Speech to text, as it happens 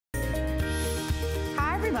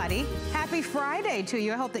everybody. Happy Friday to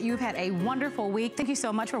you. I hope that you've had a wonderful week. Thank you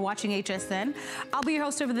so much for watching HSN. I'll be your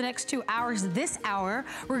host over the next 2 hours. This hour,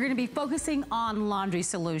 we're going to be focusing on laundry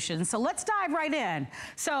solutions. So let's dive right in.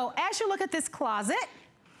 So as you look at this closet,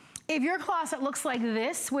 if your closet looks like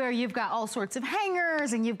this, where you've got all sorts of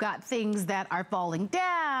hangers and you've got things that are falling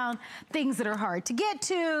down, things that are hard to get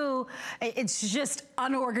to, it's just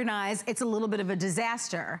unorganized, it's a little bit of a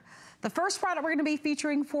disaster. The first product we're gonna be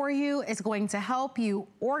featuring for you is going to help you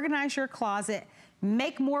organize your closet,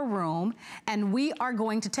 make more room, and we are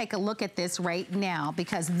going to take a look at this right now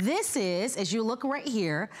because this is, as you look right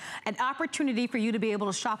here, an opportunity for you to be able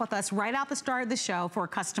to shop with us right out the start of the show for a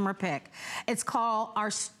customer pick. It's called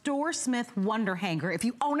our Store Smith Wonder Hanger. If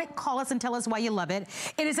you own it, call us and tell us why you love it.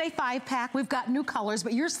 It is a 5-pack. We've got new colors,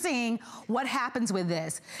 but you're seeing what happens with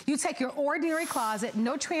this. You take your ordinary closet,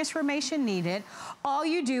 no transformation needed. All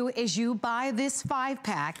you do is you buy this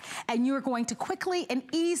 5-pack and you're going to quickly and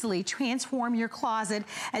easily transform your closet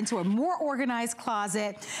into a more organized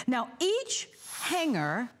closet. Now, each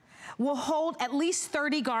hanger will hold at least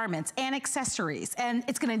 30 garments and accessories, and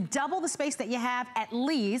it's gonna double the space that you have at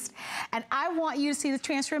least, and I want you to see the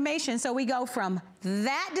transformation. So we go from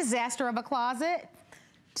that disaster of a closet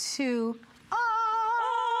to,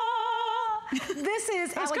 this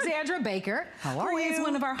is Alexandra Baker, who is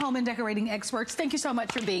one of our home and decorating experts. Thank you so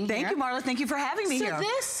much for being here. Thank you, Marla. Thank you for having me here. So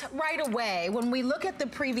this, right away, when we look at the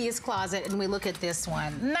previous closet and we look at this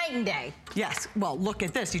one, night and day. Yes, well, look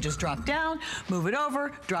at this. You just drop down, move it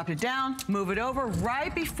over, drop it down, move it over,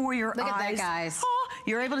 right before your eyes. Look at that, guys. Oh,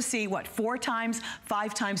 you're able to see, what, 4 times,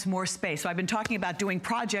 5 times more space. So I've been talking about doing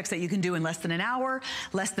projects that you can do in less than an hour,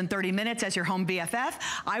 less than 30 minutes as your home BFF.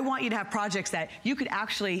 I want you to have projects that you could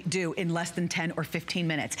actually do in less than 10 or 15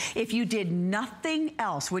 minutes. If you did nothing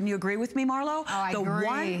else, wouldn't you agree with me, Marlo? Oh, I agree. The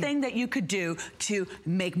one thing that you could do to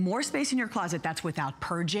make more space in your closet, that's without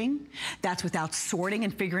purging, that's without sorting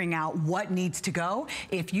and figuring out what needs to go.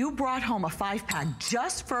 If you brought home a 5-pack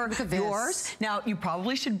just for yours, now you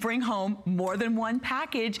probably should bring home more than one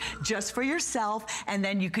package just for yourself, and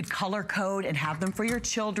then you could color code and have them for your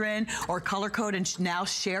children, or color code and now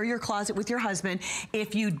share your closet with your husband.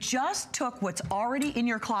 If you just took what's already in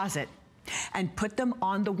your closet and put them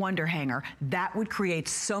on the Wonder Hanger, that would create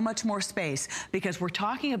so much more space, because we're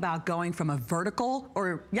talking about going from a vertical,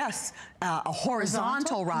 or yes, a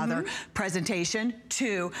horizontal rather, presentation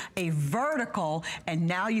to a vertical, and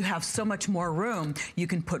now you have so much more room. You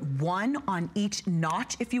can put one on each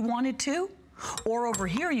notch if you wanted to. Or over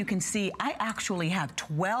here, you can see I actually have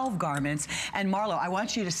 12 garments. And Marlo, I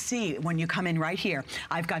want you to see when you come in right here,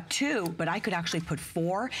 I've got 2, but I could actually put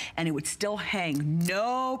 4 and it would still hang,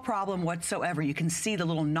 no problem whatsoever. You can see the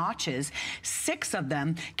little notches. 6 of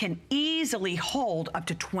them can easily hold up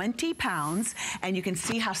to 20 pounds, and you can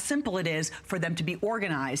see how simple it is for them to be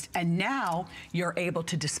organized. And now you're able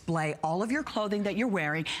to display all of your clothing that you're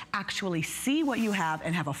wearing, actually see what you have,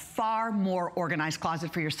 and have a far more organized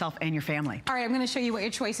closet for yourself and your family. All right, I'm gonna show you what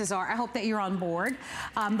your choices are. I hope that you're on board.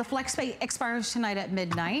 The Flex Pay expires tonight at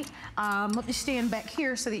midnight. Let me stand back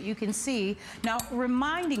here so that you can see. Now,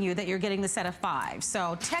 reminding you that you're getting the set of 5.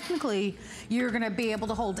 So technically, you're gonna be able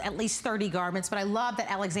to hold at least 30 garments, but I love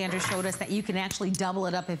that Alexandra showed us that you can actually double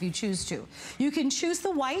it up if you choose to. You can choose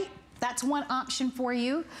the white. That's one option for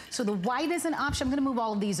you. So the white is an option. I'm gonna move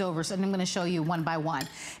all of these over, so I'm gonna show you one by one.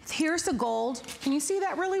 Here's the gold. Can you see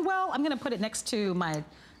that really well? I'm gonna put it next to my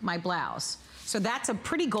blouse. So that's a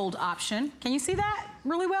pretty gold option. Can you see that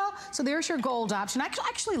really well? So there's your gold option. I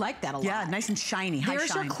actually like that a lot. Yeah, nice and shiny, high shine.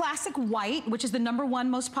 There's your classic white, which is the #1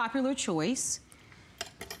 most popular choice.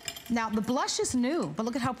 Now, the blush is new, but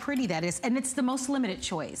look at how pretty that is. And it's the most limited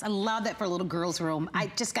choice. I love that for a little girl's room. I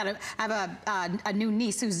just got to have a new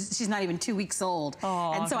niece she's not even 2 weeks old.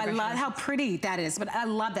 Oh, and so I love how pretty that is, but I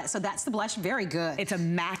love that. So that's the blush, very good. It's a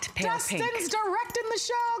matte pale pink. Dustin's directing the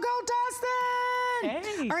show, go Dustin!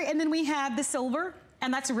 Hey. All right, and then we have the silver.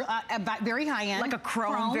 And that's very high end. Like a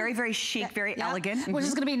chrome. Very, very chic, very elegant. Which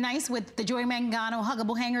is gonna be nice with the Joy Mangano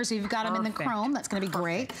huggable hangers. So you've got them in the chrome. That's gonna be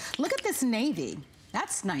great. Look at this navy.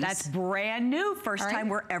 That's nice. That's brand new. First time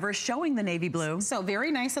we're ever showing the navy blue. So very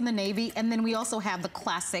nice on the navy. And then we also have the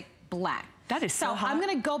classic black. That is so hot. I'm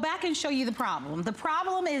gonna go back and show you the problem. The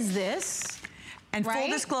problem is this. And full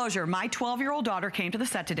disclosure, my 12-year-old daughter came to the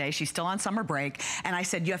set today. She's still on summer break. And I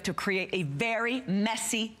said, you have to create a very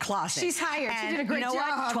messy closet. She's hired. And she did a great job. You know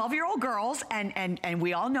what? 12-year-old girls, and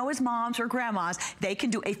we all know as moms or grandmas, they can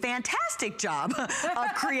do a fantastic job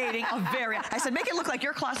of creating a very... I said, make it look like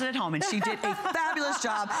your closet at home. And she did a fabulous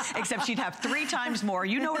job, except she'd have 3 times more.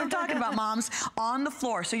 You know what I'm talking about, moms, on the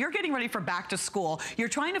floor. So you're getting ready for back to school. You're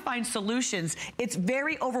trying to find solutions. It's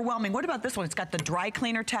very overwhelming. What about this one? It's got the dry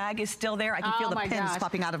cleaner tag is still there. I can feel the pins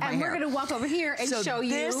popping out of my hair. And we're going to walk over here and show you.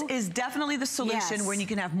 This is definitely the solution when you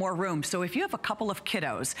can have more room. So if you have a couple of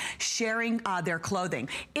kiddos sharing their clothing,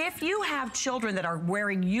 if you have children that are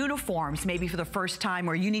wearing uniforms maybe for the first time,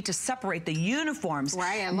 or you need to separate the uniforms,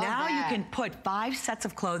 I love now that. you can put 5 sets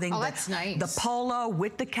of clothing. That's nice. The polo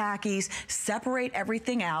with the khakis, separate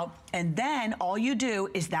everything out, and then all you do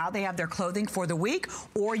is now they have their clothing for the week,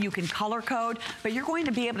 or you can color code, but you're going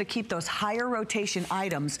to be able to keep those higher rotation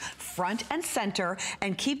items front and center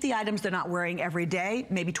and keep the items they're not wearing every day,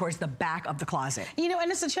 maybe towards the back of the closet. You know,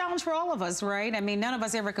 and it's a challenge for all of us, right? I mean, none of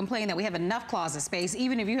us ever complain that we have enough closet space.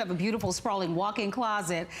 Even if you have a beautiful, sprawling walk-in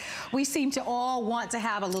closet, we seem to all want to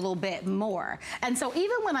have a little bit more. And so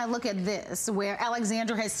even when I look at this, where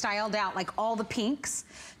Alexandra has styled out like all the pinks,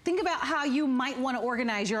 think about how you might want to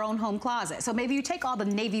organize your own home closet. So maybe you take all the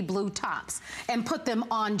navy blue tops and put them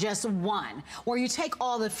on just one. Or you take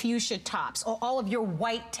all the fuchsia tops, or all of your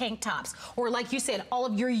white tank tops, or like you said, all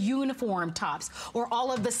of your uniform tops, or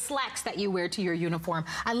all of the slacks that you wear to your uniform.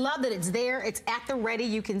 I love that it's there. It's at the ready.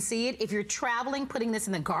 You can see it. If you're traveling, putting this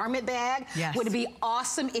in the garment bag would be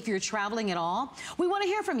awesome if you're traveling at all. We want to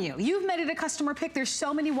hear from you. You've made it a customer pick. There's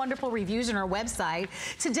so many wonderful reviews on our website.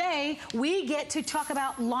 Today, we get to talk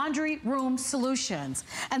about laundry room solutions.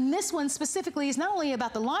 And this one specifically is not only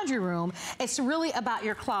about the laundry room, it's really about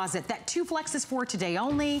your closet. That 2 flex is for today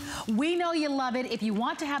only. We know you love it. If you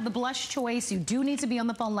want to have the blush choice, you do need to be on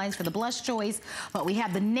the phone lines for the blush choice, but we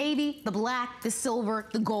have the navy, the black, the silver,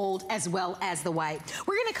 the gold, as well as the white.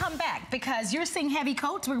 We're gonna come back because you're seeing heavy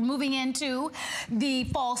coats. We're moving into the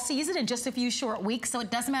fall season in just a few short weeks, so it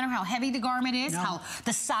doesn't matter how heavy the garment is, how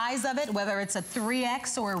the size of it, whether it's a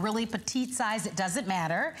 3X or a really petite size, it doesn't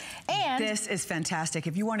matter. And this is fantastic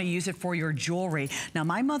if you want to use it for your jewelry. Now,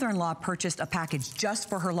 my mother-in-law purchased a package just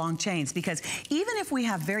for her long chains, because even if we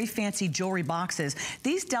have very fancy jewelry boxes,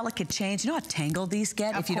 these delicate chains, you know how tangled these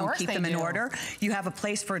get if you don't keep them in order? You have a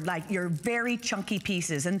place for like your very chunky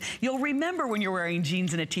pieces, and you'll remember when you're wearing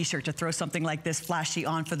jeans and a t-shirt to throw something like this flashy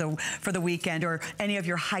on for the weekend, or any of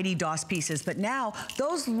your Heidi Doss pieces. But now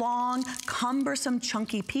those long, cumbersome,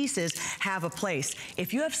 chunky pieces have a place.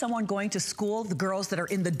 If you have someone going to school, the girls that are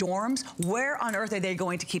in the dorms, where on earth are they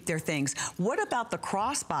going to keep their things? What about the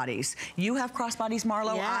crossbodies? You have crossbodies,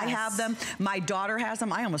 Marlo. I have them. My daughter has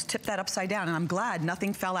them. I almost tipped that upside down, and I'm glad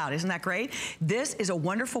nothing fell out. Isn't that great? This is a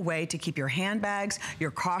wonderful way to keep your handbags,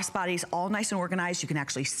 your crossbodies all nice and organized. You can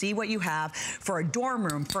actually see what you have for a dorm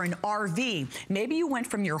room, for an RV. Maybe you went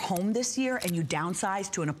from your home this year and you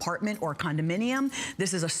downsized to an apartment or a condominium.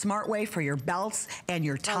 This is a smart way for your belts and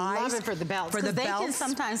your ties. I love it for the belts, because they can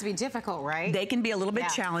sometimes be difficult, right? They can be a little bit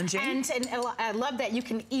challenging. And I love that you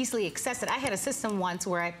can easily access it. I had a system once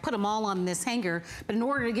where I put them all on this hanger, but in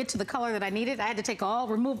order to get to the color that I needed, I had to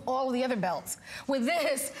remove all of the other belts. With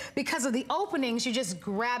this, because of the openings, you just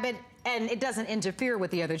grab it and it doesn't interfere with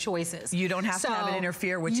the other choices. You don't have to have it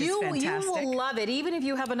interfere, which is fantastic. You will love it, even if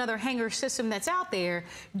you have another hanger system that's out there.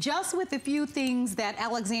 Just with the few things that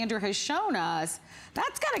Alexandra has shown us,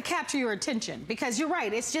 that's got to capture your attention, because you're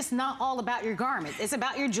right, it's just not all about your garments. It's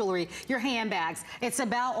about your jewelry, your handbags. It's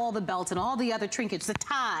about all the belts and all the other trinkets, the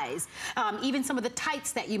ties, even some of the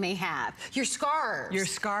tights that you may have, your scarves. Your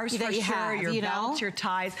scarves for sure, your belts, your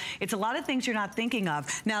ties. It's a lot of things you're not thinking of.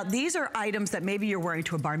 Now, these are items that maybe you're wearing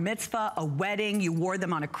to a bar mitzvah, a wedding, you wore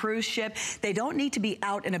them on a cruise ship. They don't need to be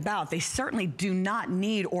out and about. They certainly do not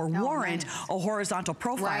need or warrant a horizontal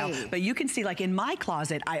profile. But you can see, like in my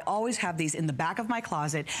closet, I always have these in the back of my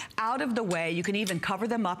closet, out of the way. You can even cover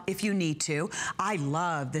them up if you need to. I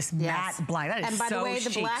love this matte black. That is so chic, so cool. And by the way,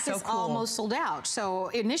 the black is almost sold out. So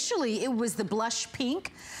initially, it was the blush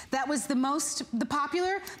pink that was the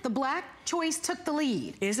popular. The black choice took the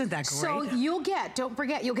lead. Isn't that great? So you'll get, don't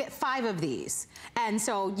forget, you'll get 5 of these. And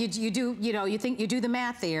so you do the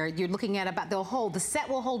math there. You're looking at about, the set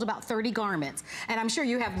will hold about 30 garments. And I'm sure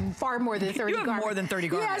you have far more than 30 garments. You have more than 30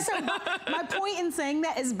 garments. Yeah, so my point in saying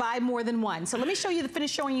that is buy more than one. So let me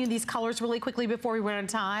finish showing you these colors really quickly before we run out of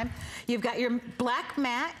time. You've got your black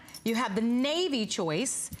matte. You have the navy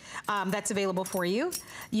choice that's available for you.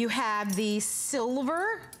 You have the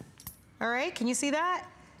silver. All right, can you see that?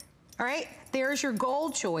 All right, there's your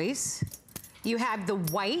gold choice. You have the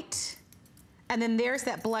white, And then there's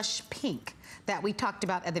that blush pink that we talked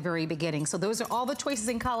about at the very beginning. So those are all the choices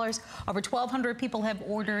in colors. Over 1,200 people have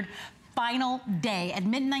ordered. Final day at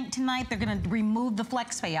midnight tonight, they're going to remove the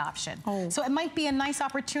flex pay option. So it might be a nice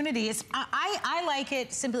opportunity. I like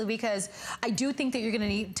it simply because I do think that you're going to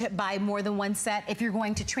need to buy more than one set if you're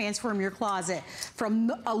going to transform your closet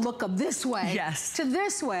from a look of this way to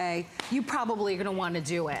this way. You probably are going to want to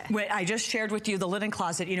do it. Wait, I just shared with you the linen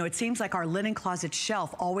closet. You know, it seems like our linen closet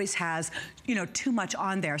shelf always has, you know, too much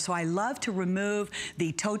on there. So I love to remove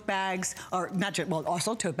the tote bags, or not just, well,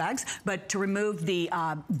 also tote bags, but to remove the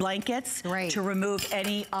blankets. To remove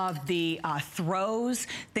any of the throws,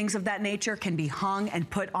 things of that nature can be hung and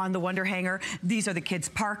put on the Wonder Hanger. These are the kids'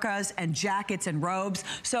 parkas and jackets and robes.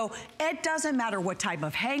 So it doesn't matter what type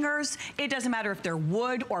of hangers, it doesn't matter if they're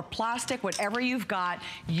wood or plastic, whatever you've got,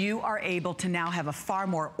 you are able to now have a far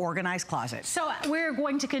more organized closet. So we're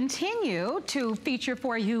going to continue to feature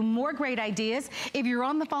for you more great ideas. If you're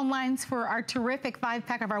on the phone lines for our terrific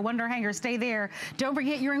 5-pack of our Wonder Hangers, stay there. Don't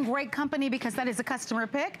forget you're in great company because that is a customer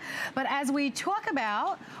pick. But as we talk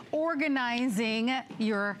about organizing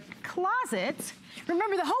your closet,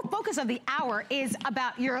 remember the whole focus of the hour is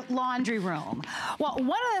about your laundry room. Well,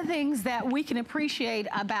 one of the things that we can appreciate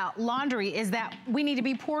about laundry is that we need to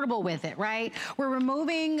be portable with it, right? We're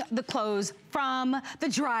removing the clothes from the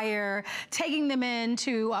dryer, taking them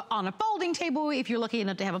into on a folding table if you're lucky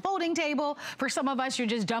enough to have a folding table. For some of us, you're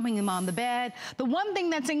just dumping them on the bed. The one thing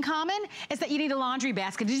that's in common is that you need a laundry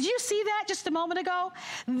basket. Did you see that just a moment ago?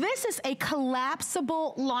 This is a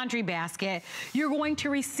collapsible laundry basket. You're going to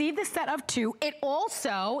receive the set of 2. It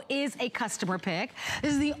also is a customer pick.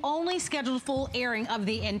 This is the only scheduled full airing of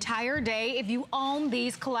the entire day. If you own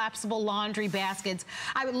these collapsible laundry baskets,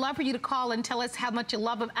 I would love for you to call and tell us how much you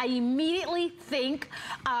love them. I immediately think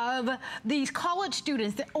of these college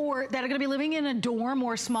students that are going to be living in a dorm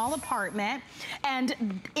or a small apartment.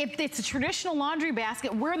 And if it's a traditional laundry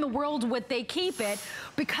basket, where in the world would they keep it?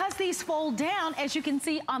 Because these fold down, as you can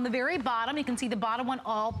see on the very bottom, you can see the bottom one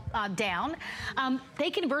all down. They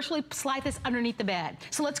can virtually slide this underneath the bed.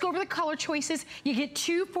 So let's go over the color choices. You get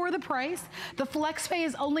 2 for the price. The flex pay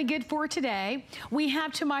is only good for today. We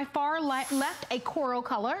have to my far left a coral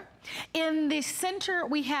color. In the center,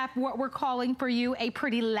 we have what we're calling for you a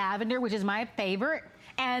pretty lavender, which is my favorite.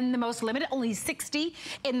 And the most limited, only 60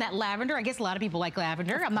 in that lavender. I guess a lot of people like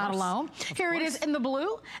lavender. I'm not alone. Here it is in the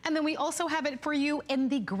blue. And then we also have it for you in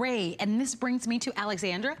the gray. And this brings me to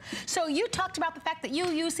Alexandra. So you talked about the fact that you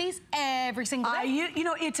use these every single day. You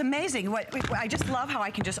know, it's amazing. I just love how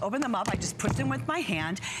I can just open them up. I just put them with my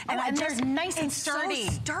hand. And they're nice and sturdy.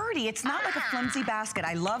 So sturdy. It's not like a flimsy basket.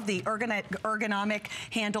 I love the ergonomic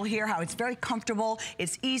handle here, how it's very comfortable.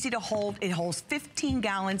 It's easy to hold. It holds 15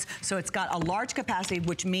 gallons, so it's got a large capacity,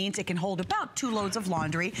 which means it can hold about 2 loads of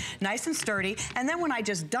laundry, nice and sturdy. And then when I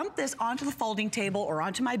just dump this onto the folding table or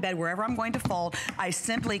onto my bed, wherever I'm going to fold, I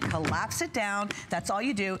simply collapse it down. That's all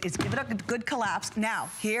you do, is give it a good collapse. Now,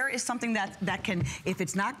 here is something that can, if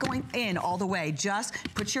it's not going in all the way, just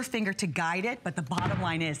put your finger to guide it, but the bottom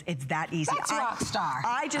line is, it's that easy. That's rock star.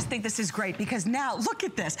 I just think this is great because now, look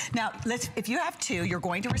at this. Now, if you have 2, you're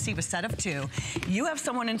going to receive a set of 2. You have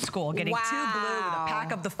someone in school getting 2 blue with a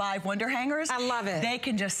pack of the 5 Wonder Hangers. I love it. They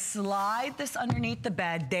can just slide this underneath the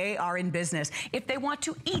bed. They are in business. If they want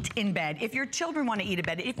to eat in bed, if your children want to eat in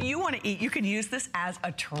bed, if you want to eat, you can use this as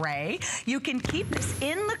a tray. You can keep this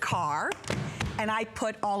in the car. And I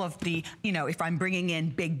put all of the, you know, if I'm bringing in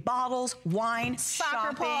big bottles, wine, soccer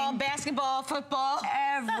shopping, ball, basketball, football,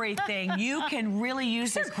 everything. You can really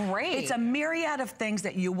use this. Great. It's a myriad of things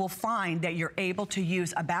that you will find that you're able to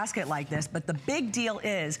use a basket like this. But the big deal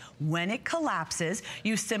is when it collapses,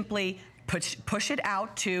 you simply push it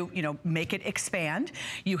out to, you know, make it expand.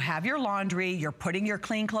 You have your laundry, you're putting your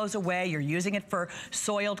clean clothes away, you're using it for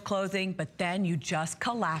soiled clothing, but then you just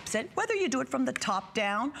collapse it, whether you do it from the top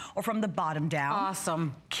down or from the bottom down.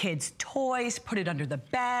 Awesome. Kids' toys, put it under the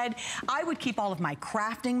bed. I would keep all of my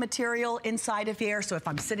crafting material inside of here, so if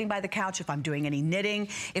I'm sitting by the couch, if I'm doing any knitting,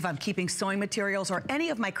 if I'm keeping sewing materials or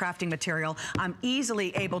any of my crafting material, I'm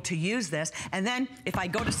easily able to use this. And then if I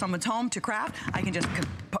go to someone's home to craft, I can just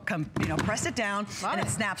press it down, and it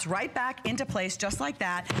snaps right back into place just like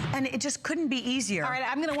that. And it just couldn't be easier. All right,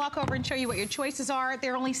 I'm gonna walk over and show you what your choices are.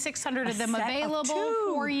 There are only 600 of them available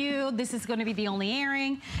for you. This is gonna be the only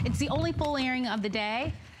airing. It's the only full airing of the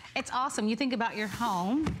day. It's awesome. You think about your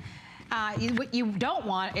home. What you don't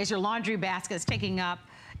want is your laundry baskets taking up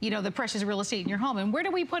you know, the precious real estate in your home. And where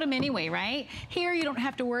do we put them anyway, right? Here, you don't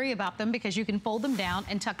have to worry about them because you can fold them down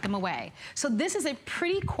and tuck them away. So this is a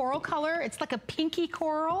pretty coral color. It's like a pinky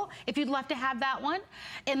coral, if you'd love to have that one.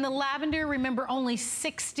 In the lavender, remember, only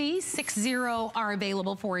 60 are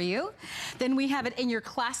available for you. Then we have it in your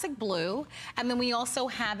classic blue, and then we also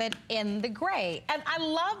have it in the gray. And I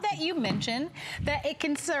love that you mentioned that it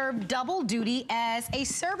can serve double duty as a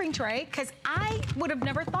serving tray, because I would have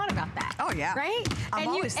never thought about that. Oh yeah. Right?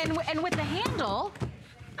 And with the handle,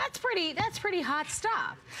 that's pretty hot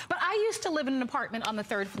stuff. But I used to live in an apartment on the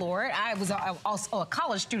 3rd floor. I was also a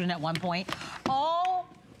college student at one point. All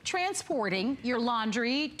transporting your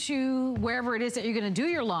laundry to wherever it is that you're going to do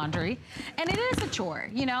your laundry, and it is a chore,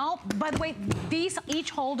 you know. By the way, these each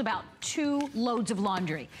hold about 2 loads of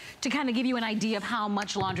laundry. To kind of give you an idea of how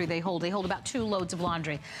much laundry they hold about 2 loads of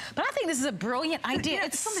laundry. But I think this is a brilliant idea. Yeah,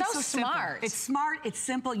 it's so smart. It's smart, it's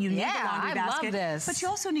simple, you need a laundry basket. Love this. But you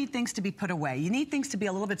also need things to be put away. You need things to be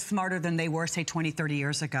a little bit smarter than they were, say, 20, 30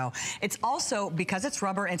 years ago. It's also, because it's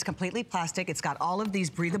rubber and it's completely plastic, it's got all of these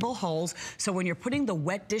breathable holes, so when you're putting the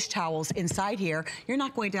wet dish towels inside here, you're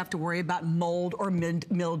not going to have to worry about mold or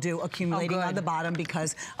mildew accumulating on the bottom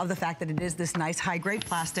because of the fact that it is this nice high-grade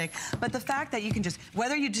plastic. But the fact that you can just,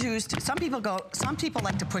 whether you choose to, some people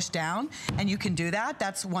like to push down, and you can do that.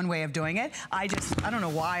 That's one way of doing it. I don't know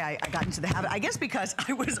why I got into the habit. I guess because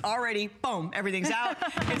I was already, boom, everything's out.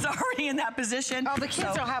 It's already in that position. Oh, the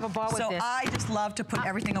kids will have a ball with this. So I just love to put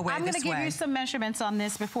everything away this way. I'm going to give you some measurements on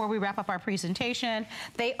this before we wrap up our presentation.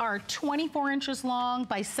 They are 24 inches long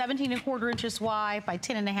by 17¼ inches wide by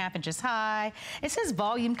 10½ inches high. It says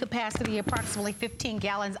volume capacity approximately 15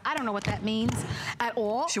 gallons. I don't know what that means at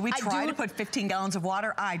all. Should we try to put 15 gallons of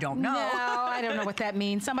water? I don't know. No, I don't know what that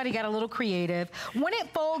means. Somebody got a little creative. When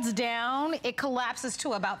it folds down, it collapses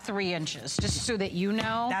to about 3 inches, just so that you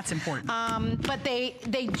know. That's important. But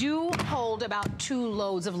they do hold about 2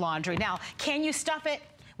 loads of laundry. Now, can you stuff it?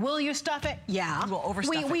 Will you stuff it? Yeah. We'll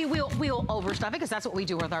overstuff it. We'll overstuff it, because that's what we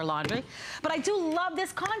do with our laundry. But I do love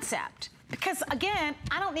this concept. Because again,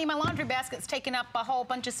 I don't need my laundry baskets taking up a whole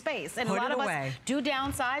bunch of space. And a lot of us do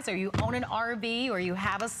downsize, or you own an RV, or you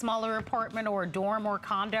have a smaller apartment or a dorm or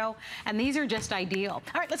condo, and these are just ideal.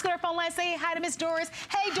 All right, let's go to our phone line. Say hi to Miss Doris.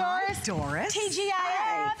 Hey, Doris. Hi, Doris. TGIF.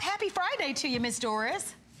 Hi. Happy Friday to you, Miss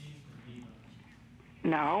Doris.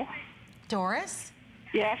 No. Doris?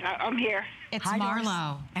 Yes, I'm here. It's Hi,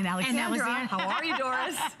 Marlo. And Alexandra. How are you,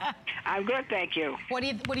 Doris? I'm good, thank you. What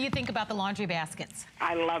do you think about the laundry baskets?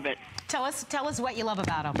 I love it. Tell us what you love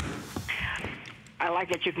about them. I like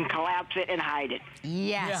that you can collapse it and hide it.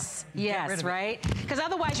 Yes, yeah. yes, right? Because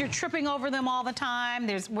otherwise you're tripping over them all the time.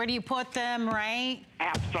 Where do you put them, right?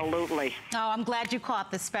 Absolutely. Oh, I'm glad you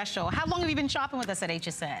caught the special. How long have you been shopping with us at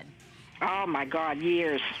HSN? Oh my God,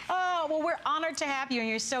 years. Oh, well, we're honored to have you, and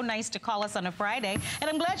you're so nice to call us on a Friday. And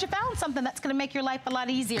I'm glad you found something that's going to make your life a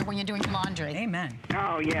lot easier when you're doing your laundry. Amen.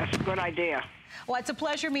 Oh yes, good idea. Well, it's a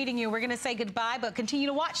pleasure meeting you. We're going to say goodbye, but continue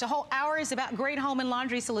to watch. The whole hour is about great home and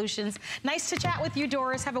laundry solutions. Nice to chat with you,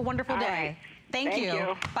 Doris. Have a wonderful day. Right. Thank you.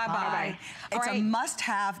 Bye-bye. Bye-bye. It's a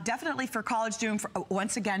must-have, definitely for college students,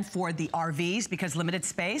 once again, for the RVs, because limited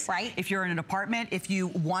space. Right. If you're in an apartment, if you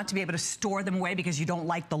want to be able to store them away because you don't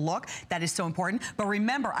like the look, that is so important. But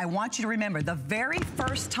remember, I want you to remember, the very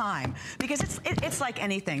first time, because it's like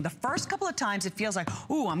anything, the first couple of times it feels like,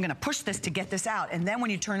 ooh, I'm gonna push this to get this out. And then when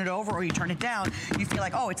you turn it over or you turn it down, you feel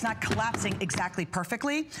like, oh, it's not collapsing exactly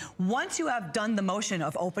perfectly. Once you have done the motion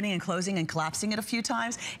of opening and closing and collapsing it a few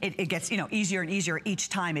times, it gets, you know, easier and easier each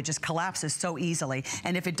time. It just collapses so easily.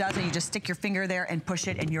 And if it doesn't, you just stick your finger there and push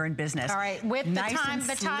it, and you're in business. All right, with nice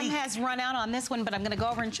the time has run out on this one, but I'm going to go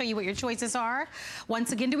over and show you what your choices are.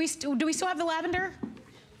 Once again, do we still have the lavender?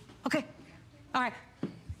 Okay. All right.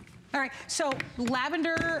 All right. So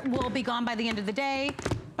lavender will be gone by the end of the day.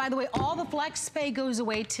 By the way, all the flex pay goes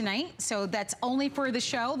away tonight, so that's only for the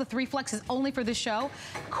show. The 3 flex is only for the show.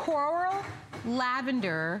 Coral,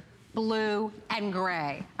 lavender, blue, and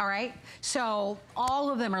gray, all right? So all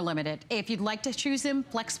of them are limited. If you'd like to choose them,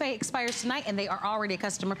 FlexPay expires tonight, and they are already a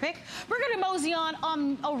customer pick. We're gonna mosey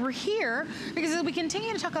on over here, because as we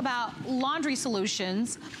continue to talk about laundry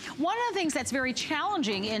solutions, one of the things that's very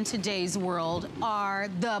challenging in today's world are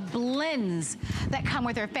the blends that come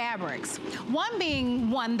with their fabrics. One being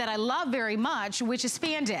one that I love very much, which is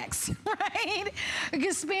spandex, right?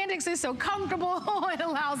 Because spandex is so comfortable, it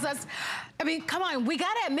allows us, I mean, come on, we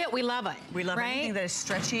gotta admit we love it. We love anything that is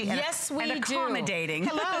stretchy and, yes, we and accommodating.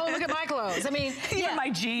 Do. Hello, look at my clothes. I mean, even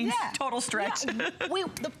my jeans, total stretch. Yeah.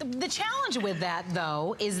 The challenge with that,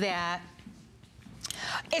 though, is that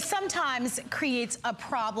It sometimes creates a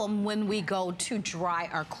problem when we go to dry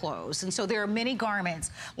our clothes. And so there are many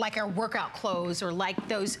garments, like our workout clothes, or like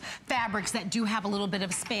those fabrics that do have a little bit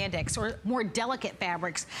of spandex, or more delicate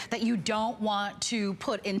fabrics that you don't want to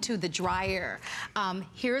put into the dryer.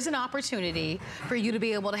 Here's an opportunity for you to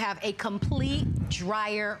be able to have a complete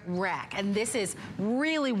dryer rack. And this is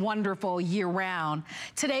really wonderful year-round.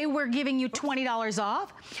 Today, we're giving you $20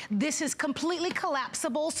 off. This is completely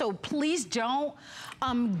collapsible, so please don't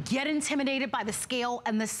get intimidated by the scale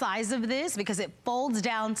and the size of this, because it folds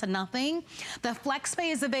down to nothing. The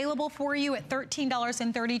FlexPay is available for you at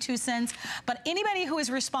 $13.32, but anybody who is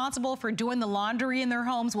responsible for doing the laundry in their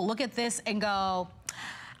homes will look at this and go,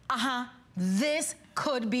 this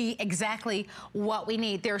could be exactly what we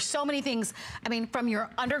need. There are so many things, I mean, from your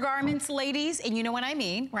undergarments, ladies, and you know what I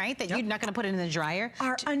mean, right? That you're not gonna put it in the dryer.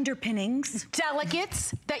 Our underpinnings.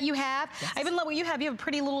 Delicates that you have. Yes. I even love what you have. You have a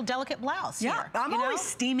pretty little delicate blouse here. I'm always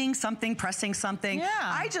steaming something, pressing something. Yeah.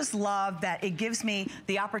 I just love that it gives me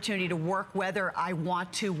the opportunity to work whether I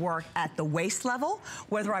want to work at the waist level,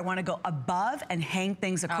 whether I want to go above and hang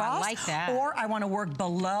things across, I like that. Or I want to work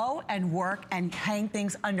below and work and hang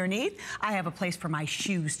things underneath. I have a place for my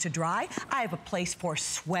shoes to dry. I have a place for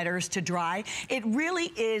sweaters to dry. It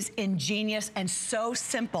really is ingenious and so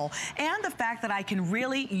simple. And the fact that I can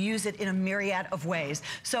really use it in a myriad of ways.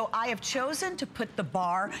 So I have chosen to put the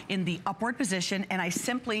bar in the upward position, and I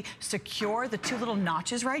simply secure the two little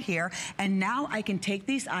notches right here. And now I can take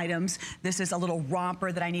these items. This is a little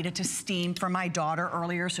romper that I needed to steam for my daughter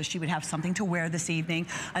earlier so she would have something to wear this evening.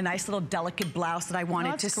 A nice little delicate blouse that I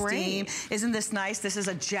wanted to steam. Isn't this nice? This is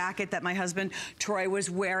a jacket that my husband Troy was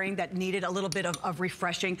wearing that needed a little bit of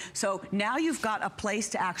refreshing. So now you've got a place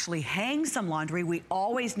to actually hang some laundry. We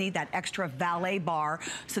always need that extra valet bar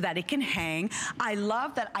so that it can hang. I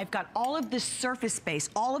love that I've got all of this surface space,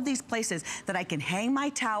 all of these places that I can hang my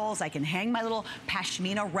towels, I can hang my little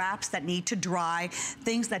pashmina wraps that need to dry,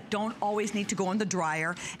 things that don't always need to go in the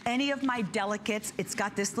dryer. Any of my delicates, it's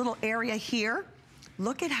got this little area here.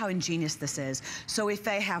 Look at how ingenious this is. So if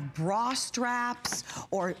I have bra straps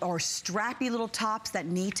or strappy little tops that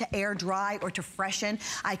need to air dry or to freshen,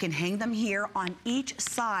 I can hang them here. On each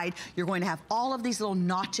side, you're going to have all of these little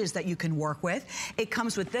notches that you can work with. It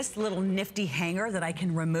comes with this little nifty hanger that I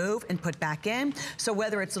can remove and put back in. So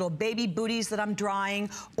whether it's little baby booties that I'm drying,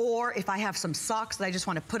 or if I have some socks that I just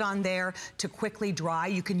want to put on there to quickly dry,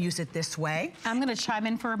 you can use it this way. I'm gonna chime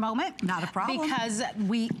in for a moment. Not a problem. Because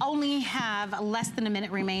we only have less than a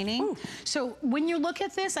minute remaining. Ooh. So when you look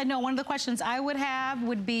at this, I know one of the questions I would have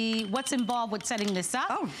would be, what's involved with setting this up?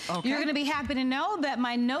 Oh, okay. You're gonna be happy to know that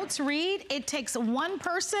my notes read, it takes one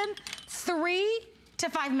person 3 to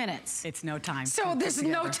 5 minutes. It's no time. So there's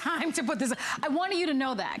no time to put this. I wanted you to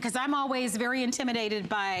know that, because I'm always very intimidated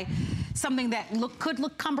by something that could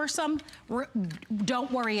look cumbersome.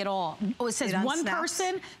 Don't worry at all. Oh, it says one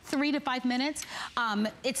person, 3 to 5 minutes.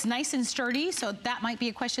 It's nice and sturdy, so that might be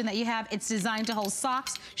a question that you have. It's designed to hold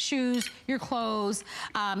socks, shoes, your clothes,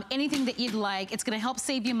 anything that you'd like. It's gonna help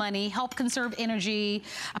save you money, help conserve energy,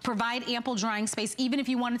 provide ample drying space. Even if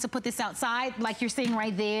you wanted to put this outside, like you're seeing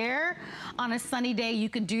right there, on a sunny day, you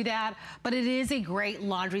could do that. But it is a great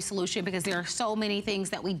laundry solution, because there are so many things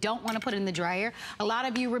that we don't wanna put in the dryer. A lot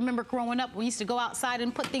of you remember growing up, we used to go outside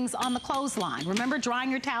and put things on the clothesline. Remember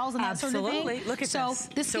drying your towels and that sort of thing? Absolutely. Look at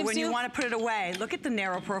this. So when you want to put it away, look at the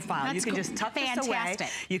narrow profile. You can just tuck this away.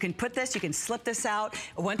 You can put this, you can slip this out.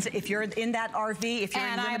 Once, if you're in that RV, if you're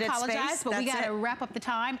in limited space, and I apologize, but we got to wrap up the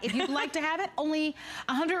time. If you'd like to have it, only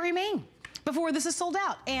 100 remain before this is sold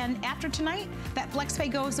out. And after tonight, that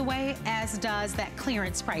FlexPay goes away, as does that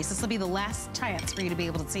clearance price. This will be the last chance for you to be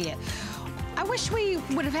able to see it. I wish we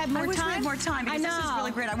would have had more time. I wish we had more time, because this is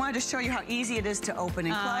really great. I wanted to show you how easy it is to open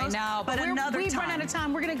and close. I know, but we've run out of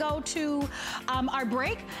time. We're gonna go to our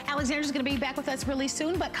break. Alexandra's gonna be back with us really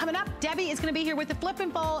soon, but coming up, Debbie is gonna be here with the Flip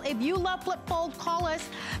and Fold. If you love Flip Fold, call us.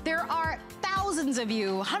 There are thousands of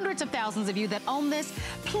you, hundreds of thousands of you that own this.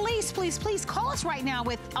 Please, please, please call us right now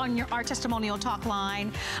on our testimonial talk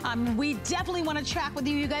line. We definitely want to chat with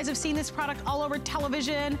you. You guys have seen this product all over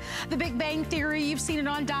television, The Big Bang Theory. You've seen it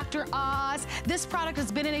on Dr. Oz. This product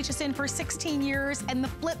has been in HSN for 16 years, and the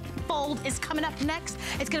Flip Fold is coming up next.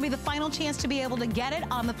 It's going to be the final chance to be able to get it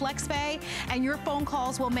on the FlexPay, and your phone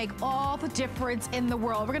calls will make all the difference in the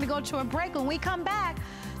world. We're going to go to a break. When we come back,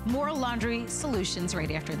 more laundry solutions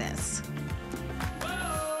right after this.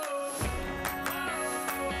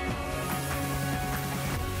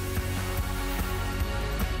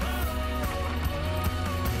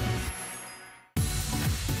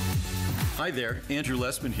 Hi there, Andrew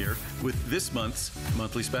Lessman here with this month's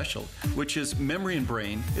monthly special, which is Memory and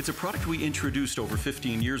Brain. It's a product we introduced over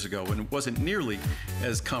 15 years ago and it wasn't nearly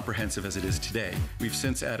as comprehensive as it is today. We've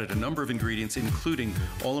since added a number of ingredients, including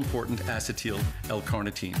all-important acetyl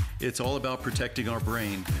L-carnitine. It's all about protecting our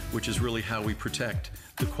brain, which is really how we protect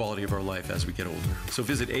the quality of our life as we get older. So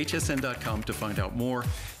visit hsn.com to find out more.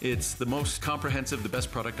 It's the most comprehensive, the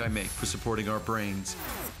best product I make for supporting our brains.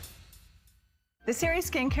 The Serious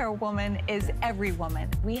Skincare Woman is every woman.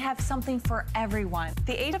 We have something for everyone.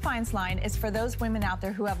 The A Defiance line is for those women out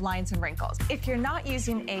there who have lines and wrinkles. If you're not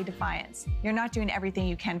using A Defiance, you're not doing everything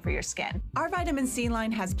you can for your skin. Our vitamin C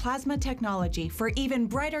line has plasma technology for even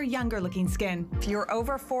brighter, younger looking skin. If you're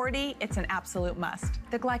over 40, it's an absolute must.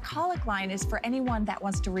 The glycolic line is for anyone that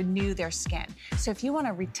wants to renew their skin. So if you want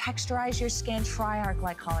to retexturize your skin, try our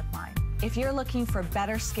glycolic line. If you're looking for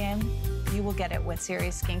better skin, you will get it with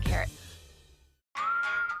Serious Skincare.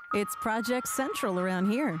 It's Project Central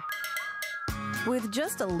around here. With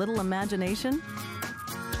just a little imagination,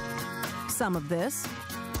 some of this,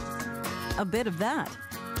 a bit of that.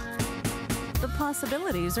 The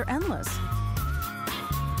possibilities are endless.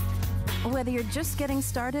 Whether you're just getting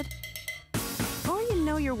started or you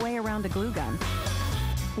know your way around a glue gun,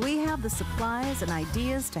 we have the supplies and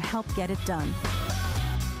ideas to help get it done.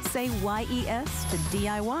 Say YES to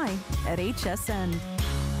DIY at HSN.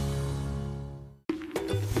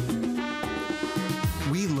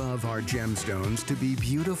 We love our gemstones to be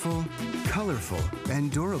beautiful, colorful,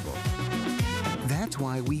 and durable. That's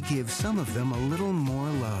why we give some of them a little more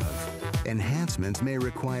love. Enhancements may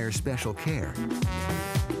require special care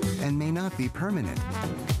and may not be permanent,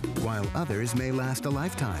 while others may last a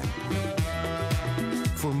lifetime.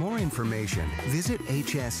 For more information, visit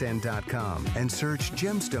hsn.com and search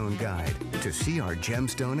Gemstone Guide to see our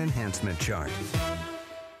gemstone enhancement chart.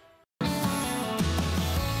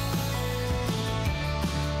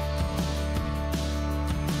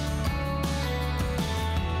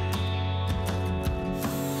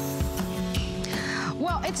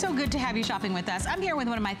 It's so good to have you shopping with us. I'm here with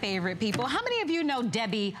one of my favorite people. How many of you know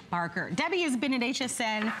Debbie Barker? Debbie has been at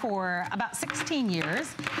HSN for about 16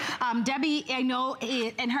 years. Debbie, I know,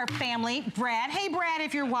 and her family, Brad. Hey, Brad,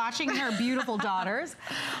 if you're watching, and her beautiful daughters.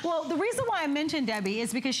 Well, the reason why I mentioned Debbie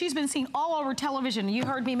is because she's been seen all over television. You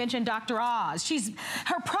heard me mention Dr. Oz.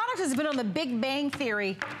 Her product has been on the Big Bang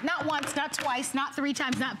Theory, not once, not twice, not 3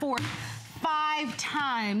 times, not 4. 5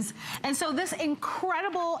 times. And so this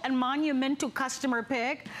incredible and monumental customer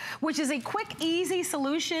pick, which is a quick, easy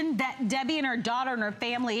solution that Debbie and her daughter and her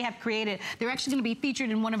family have created. They're actually going to be featured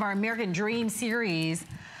in one of our American Dream series,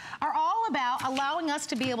 are all about allowing us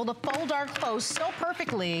to be able to fold our clothes so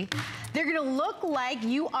perfectly, they're going to look like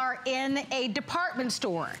you are in a department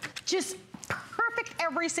store. Just perfect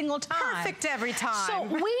every single time. Perfect every time. So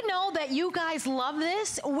we know that you guys love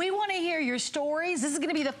this. We want to hear your stories. This is going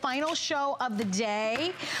to be the final show of the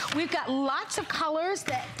day. We've got lots of colors.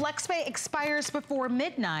 That FlexPay expires before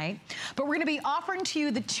midnight, but we're going to be offering to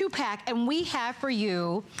you the 2-pack, and we have for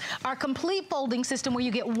you our complete folding system where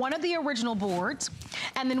you get one of the original boards,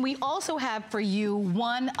 and then we also have for you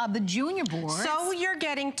one of the junior boards. So you're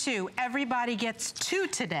getting 2. Everybody gets 2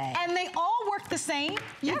 today. And they all work the same.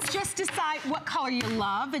 You just decide what color you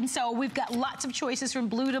love, and so we've got lots of choices from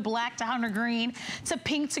blue to black to hunter green to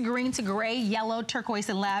pink to green to gray, yellow, turquoise,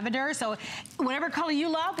 and lavender. So whatever color you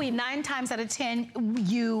love, 9 times out of 10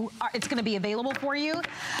 it's going to be available for you.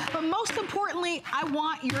 But most importantly, I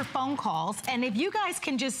want your phone calls, and if you guys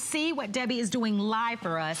can just see what Debbie is doing live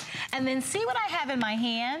for us, and then see what I have in my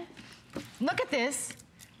hand. Look at this.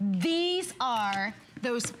 These are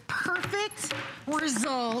those perfect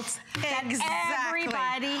results that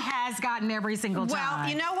everybody has gotten every single time. Well,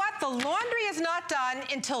 you know what? The laundry is not done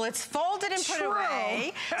until it's folded and put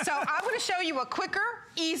away. So I'm going to show you a quicker,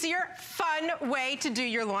 easier, fun way to do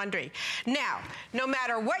your laundry. Now, no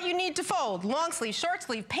matter what you need to fold, long sleeve, short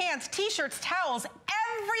sleeve, pants, t-shirts, towels,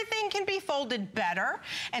 everything can be folded better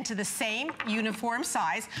and to the same uniform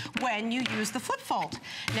size when you use the flip fold.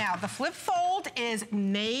 Now, the flip fold is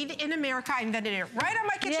made in America. I invented it right on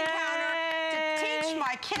my kitchen counter to teach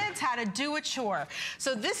my kids how to do a chore.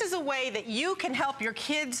 So this is a way that you can help your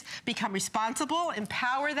kids become responsible,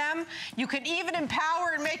 empower them. You can even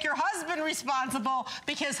empower and make your husband responsible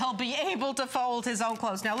because he'll be able to fold his own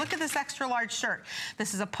clothes. Now look at this extra large shirt.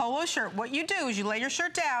 This is a polo shirt. What you do is you lay your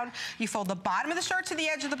shirt down, you fold the bottom of the shirt to the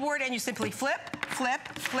edge of the board, and you simply flip, flip,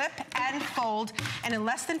 flip, and fold. And in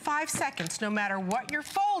less than 5 seconds, no matter what you're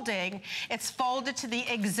folding, it's folded to the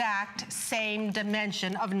exact same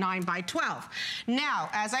dimension of 9 by 12. Now, Now,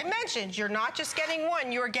 as I mentioned, you're not just getting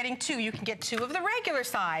one, you're getting two. You can get two of the regular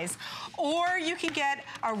size, or you can get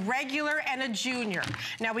a regular and a junior.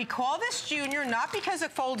 Now, we call this junior not because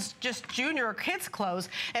it folds just junior or kids' clothes.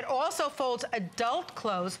 It also folds adult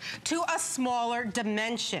clothes to a smaller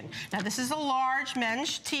dimension. Now, this is a large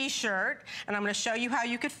men's t-shirt, and I'm going to show you how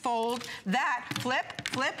you could fold that. Flip,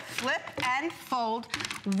 flip, flip, and fold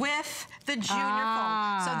with the junior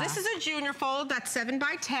fold. So this is a junior fold, that's 7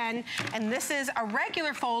 by 10, and this is a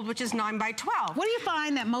regular fold, which is 9 by 12. What do you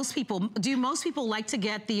find that most people like to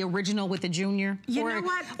get the original with the junior? You know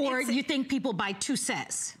what? Or you think people buy two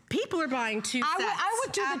sets? People are buying two sets. I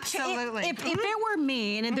would do absolutely. If it were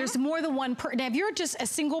me, and if there's more than one person, if you're just a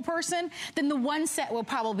single person, then the one set will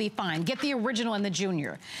probably be fine. Get the original and the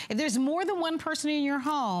junior. If there's more than one person in your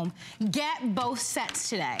home, get both sets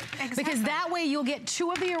today. Exactly. Because that way you'll get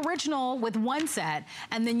two of the original with one set,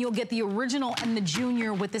 and then you'll get the original and the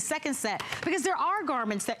junior with the second set. Because there are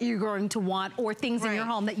garments that you're going to want, or things in your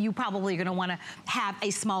home that you probably are going to want to have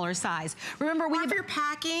a smaller size. Remember, if you're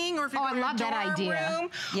packing, or if you're going to a dorm room,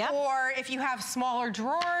 or if you have smaller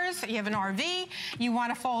drawers, you have an RV, you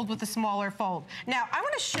want to fold with a smaller fold. Now, I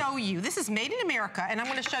want to show you, this is made in America, and I'm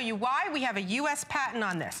going to show you why we have a U.S. patent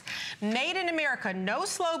on this. Made in America, no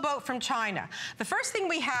slow boat from China. The first thing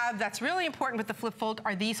we have that's really important with the flip fold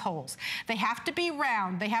are these holes. They have to be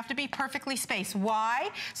round. They have to be perfectly spaced. Why?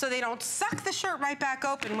 So they don't suck the shirt right back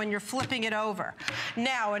open when you're flipping it over.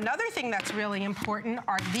 Now, another thing that's really important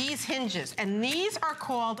are these hinges, and these are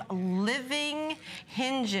called living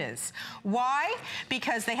hinges. Why?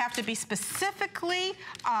 Because they have to be specifically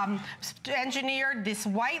engineered. This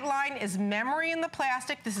white line is memory in the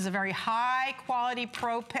plastic. This is a very high quality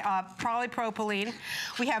polypropylene.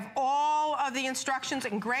 We have all of the instructions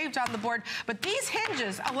engraved on the board, but these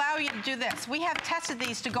hinges allow you to do this. We have tested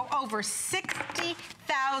these to go over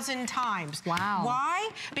 60,000 times. Wow. Why?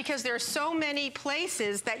 Because there are so many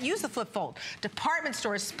places that use the flip fold. Department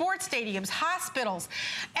stores, sports stadiums, hospitals.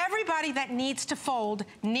 Everybody that needs to fold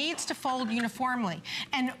uniformly.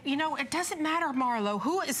 And you know, it doesn't matter, Marlo,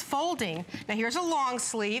 who is folding. Now here's a long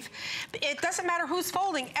sleeve. It doesn't matter who's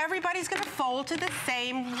folding. Everybody's gonna fold to the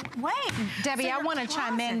same way. Debbie, I want to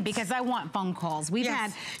chime in because I want phone calls. We've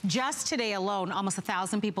had just today alone almost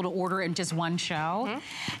 1,000 people to order in just one show.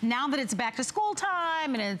 Now that it's back to school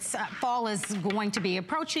time and it's fall is going to be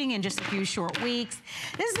approaching in just a few short weeks,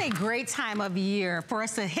 this is a great time of year for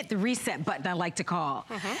us to hit the reset button, I like to call.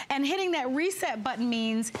 And hitting that reset button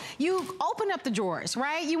means you open up the drawers,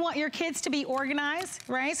 right? You want your kids to be organized,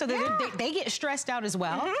 right? So they get stressed out as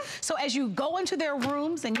well. So as you go into their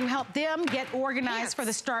rooms and you help them get organized for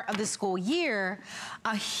the start of the school year,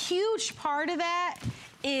 a huge part of that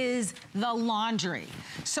is the laundry.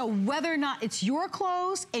 So whether or not it's your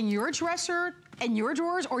clothes in your dresser and your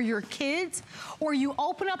drawers, or your kids, or you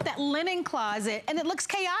open up that linen closet and it looks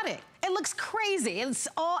chaotic. It looks crazy.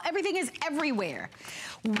 Everything is everywhere.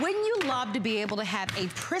 Wouldn't you love to be able to have a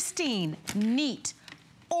pristine, neat,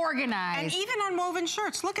 organized. And even on woven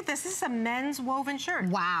shirts, look at this. This is a men's woven shirt.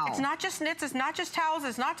 Wow. It's not just knits, it's not just towels,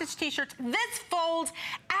 it's not just t-shirts. This folds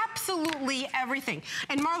absolutely everything.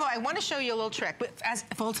 And Marlo, I want to show you a little trick. As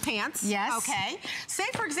it folds pants. Yes. Okay. Say,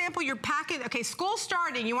 for example, you're packing, okay, school's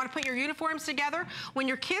starting, you want to put your uniforms together. When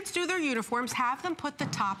your kids do their uniforms, have them put the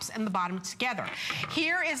tops and the bottoms together.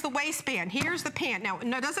 Here is the waistband. Here's the pant. Now,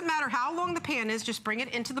 it doesn't matter how long the pant is, just bring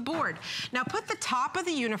it into the board. Now, put the top of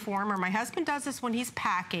the uniform, or my husband does this when he's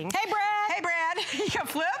packing. Hey, Brad. Hey, Brad. You can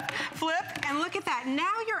flip, flip, and look at that.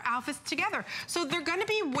 Now your outfit's together. So they're going to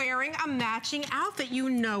be wearing a matching outfit. You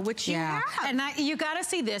know what you have. And you got to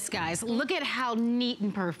see this, guys. Look at how neat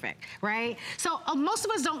and perfect, right? So most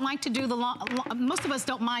of us don't like to do most of us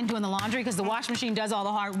don't mind doing the laundry because the washing machine does all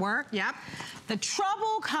the hard work. Yep. The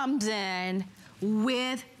trouble comes in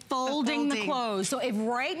with folding the clothes. So if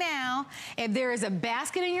right now, if there is a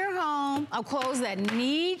basket in your home of clothes that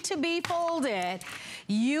need to be folded,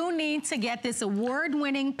 you need to get this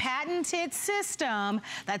award-winning patented system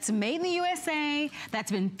that's made in the USA,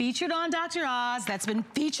 that's been featured on Dr. Oz, that's been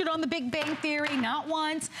featured on The Big Bang Theory, not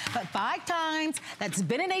once, but 5 times, that's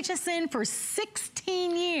been in HSN for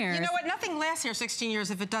 16 years. You know what? Nothing lasts here 16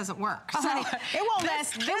 years if it doesn't work. So it won't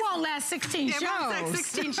last 16 shows. It won't last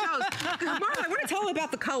 16 shows. Marla, I want to tell you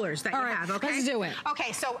about the colors that you have, okay? Let's do it.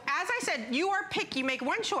 Okay, so as I said, you make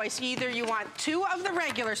one choice. Either you want 2 of the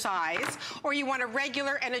regular size, or you want a regular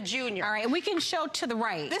regular and a junior. All right, and we can show to the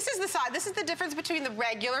right. This is the side. This is the difference between the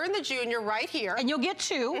regular and the junior right here. And you'll get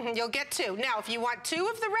two. You'll get two. Now, if you want two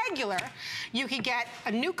of the regular, you can get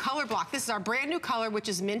a new color block. This is our brand new color, which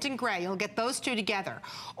is mint and gray. You'll get those two together.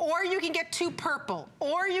 Or you can get two purple,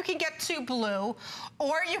 or you can get two blue,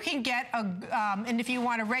 or you can get a, and if you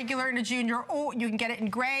want a regular and a junior, or you can get it in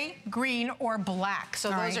gray, green, or black. So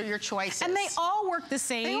those are your choices. And they all work the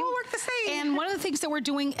same. They all work the same. And one of the things that we're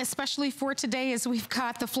doing, especially for today, is we've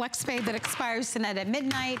got the flex pay that expires tonight at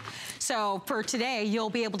midnight. So for today, you'll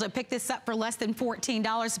be able to pick this up for less than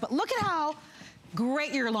 $14. But look at how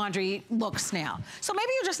great your laundry looks now. So maybe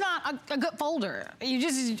you're just not a good folder. You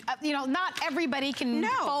just, you know, not everybody can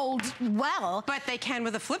fold well. But they can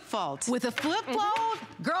with a flip fold. With a flip fold,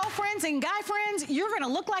 girlfriends and guy friends, you're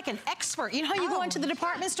gonna look like an expert. You know how you go into the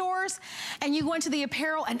department stores and you go into the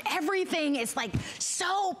apparel and everything is like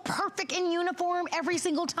so perfect in uniform every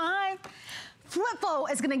single time? Flippo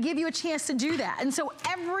is gonna give you a chance to do that. And so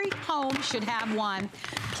every home should have one.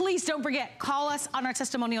 Please don't forget, call us on our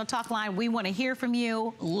testimonial talk line. We wanna hear from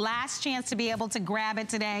you. Last chance to be able to grab it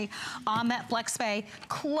today on that FlexPay.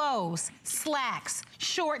 Clothes, slacks,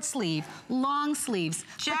 short sleeve, long sleeves.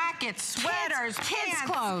 Jackets, sweaters, kids pants,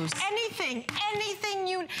 clothes. Anything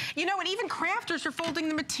you know, and even crafters are folding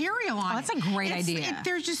the material on that's a great idea.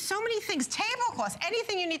 There's just so many things, tablecloths,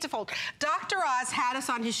 anything you need to fold. Dr. Oz had us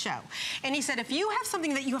on his show, and he said, if you have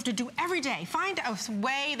something that you have to do every day, find a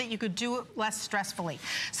way that you could do it less stressfully.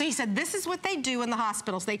 So he said, this is what they do in the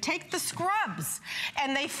hospitals. They take the scrubs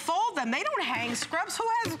and they fold them. They don't hang scrubs. Who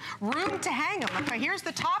has room to hang them? Okay, here's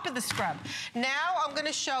the top of the scrub. Now I'm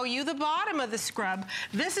gonna show you the bottom of the scrub.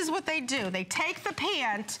 This is what they do. They take the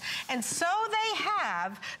pant, and so they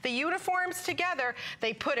have the uniforms together.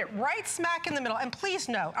 They put it right smack in the middle. And please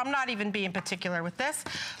note, I'm not even being particular with this.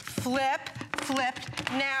 Flip,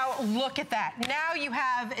 flipped. Now look at that. Now you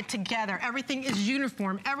have it together. Everything is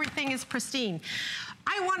uniform. Everything is pristine.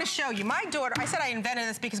 I want to show you. My daughter, I said I invented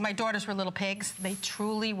this because my daughters were little pigs. They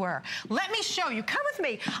truly were. Let me show you. Come with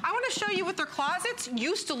me. I want to show you what their closets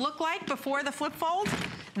used to look like before the flip fold.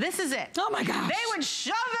 This is it. Oh my gosh. They would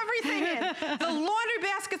shove everything in. The laundry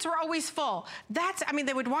baskets were always full. I mean,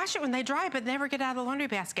 they would wash it when they dry, but never get out of the laundry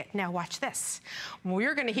basket. Now watch this.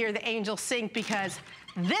 We're going to hear the angels sing because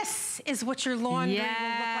this is what your laundry will look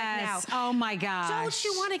like now. Oh my gosh. Don't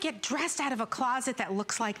you want to get dressed out of a closet that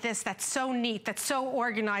looks like this, that's so neat, that's so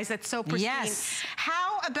organized, that's so pristine? Yes.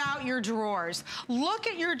 How about your drawers? Look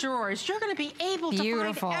at your drawers. You're going to be able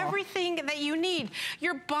to find everything that you need.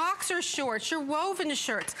 Your boxer shorts, your woven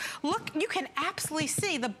shirts. Look, you can absolutely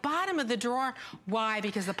see the bottom of the drawer. Why?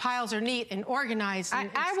 Because the piles are neat and organized. And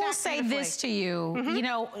I will say this to you. You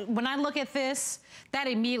know, when I look at this, that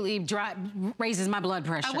immediately raises my blood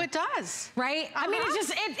pressure. Oh, it does. Right? I mean,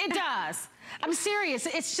 it does. I'm serious.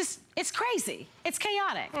 It's crazy. It's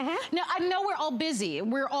chaotic. Now, I know we're all busy.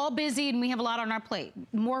 We're all busy and we have a lot on our plate.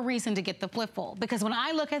 More reason to get the flip fold. Because when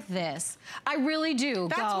I look at this, I really do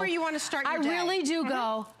That's where you want to start your day. I really do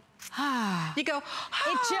go, you go,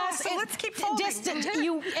 let's keep folding.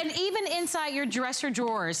 And even inside your dresser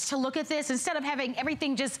drawers, to look at this, instead of having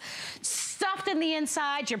everything just stuffed in the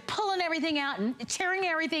inside, you're pulling everything out and tearing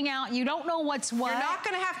everything out. You don't know what's what. You're not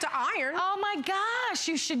going to have to iron. Oh my gosh,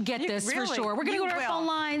 you should get this for sure. We're going to go to our phone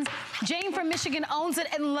lines. Jane from Michigan owns it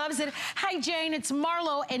and loves it. Hi, Jane. It's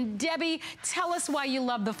Marlo and Debbie. Tell us why you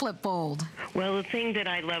love the flip fold. Well, the thing that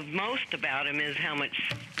I love most about them is how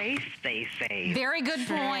much space they save. Very good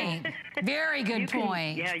point. Very good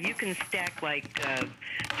point. Yeah, you can stack like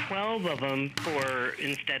 12 of them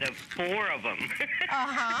instead of 4 of them.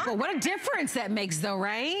 Well, what a difference that makes, though,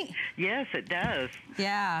 right? Yes, it does.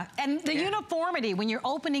 Yeah, and the uniformity when you're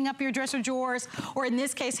opening up your dresser drawers, or in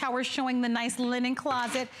this case, how we're showing the nice linen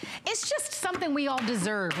closet, it's just something we all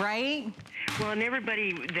deserve, right? Well, and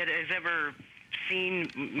everybody that has ever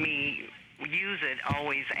seen me use it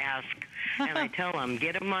always ask, and I tell them,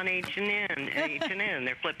 get them on H&N,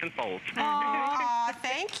 they're flipping folds. Aw,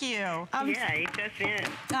 thank you. Yeah, HSN.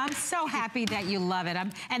 I'm so happy that you love it.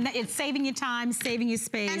 And it's saving you time, saving you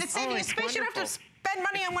space. And it's saving you space. You don't have to spend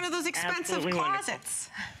money on one of those expensive closets.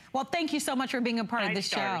 Well, thank you so much for being a part of the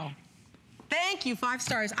show. Thank you, 5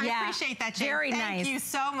 stars. I appreciate that, Jane. Very nice. Thank you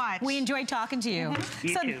so much. We enjoyed talking to you. You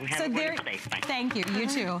too. Have a wonderful day. Bye. Thank you. You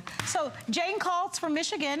too. So Jane calls from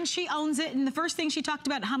Michigan. She owns it, and the first thing she talked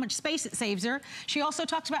about how much space it saves her. She also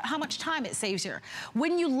talked about how much time it saves her.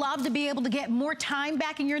 Wouldn't you love to be able to get more time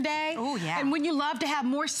back in your day? Oh, yeah. And wouldn't you love to have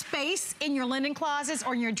more space in your linen closets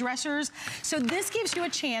or in your dressers? So this gives you a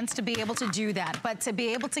chance to be able to do that, but to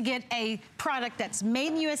be able to get a product that's made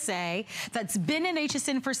in USA, that's been in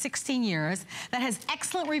HSN for 16 years, business that has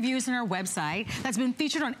excellent reviews on our website, that's been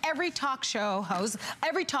featured on every talk show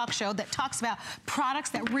that talks about products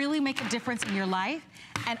that really make a difference in your life,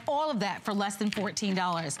 and all of that for less than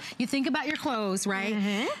 $14. You think about your clothes,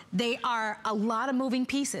 right? They are a lot of moving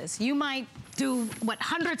pieces. You might do, what,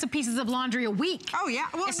 hundreds of pieces of laundry a week. Oh, yeah.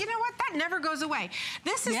 Well, you know what? That never goes away.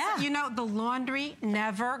 This is, you know, the laundry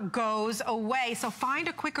never goes away. So find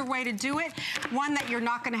a quicker way to do it, one that you're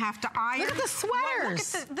not going to have to iron. Look at the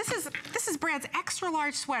sweaters. Well, look at this is Brad's extra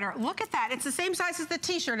large sweater. Look at that. It's the same size as the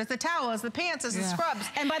t-shirt, as the towel, as the pants, as the scrubs.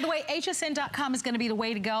 And by the way, hsn.com is going to be the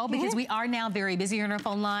way to go because we are now very busy on our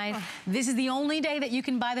phone line. This is the only day that you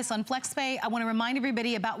can buy this on FlexPay. I want to remind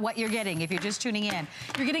everybody about what you're getting if you're just tuning in.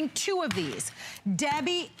 You're getting 2 of these.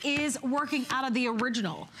 Debbie is working out of the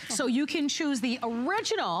original. So you can choose the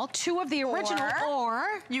original, 2 of the original,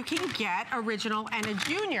 or you can get original and a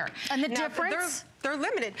junior. And the difference? They're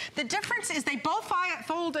limited. The difference is they both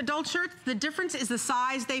fold adult shirts. The difference is the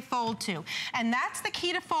size they fold to. And that's the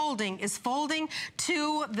key to folding, is folding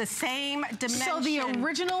to the same dimension. So the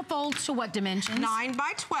original folds to what dimensions? 9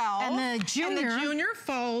 by 12. And the junior? And the junior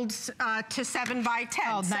folds to 7 by 10.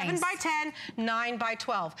 Oh, 7 by 10, 9 by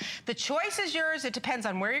 12. The choice is yours. It depends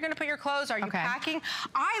on where you're going to put your clothes. Are you packing?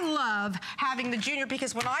 I love having the junior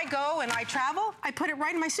because when I go and I travel, I put it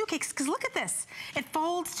right in my suitcase because look at this. It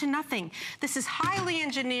folds to nothing. This is highly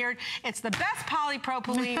engineered. It's the best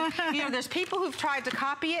polypropylene. You know, there's people who've tried to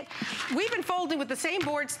copy it. We've been folding with the same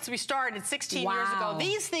board since we started 16 years ago.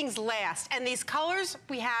 These things last, and these colors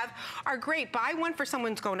we have are great. Buy one for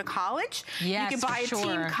someone who's going to college. Yes, you can buy a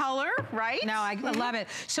team color, right? No, I love it.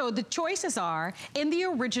 So the choices are, in the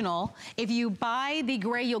original, if you buy the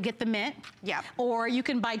gray, you'll get the mint. Yep. Or you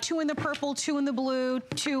can buy 2 in the purple, 2 in the blue,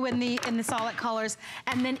 2 in the solid colors.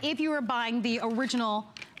 And then if you are buying the original,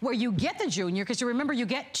 where you get the junior, because you remember you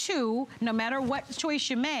get 2 no matter what choice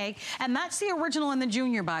you make, and that's the original and the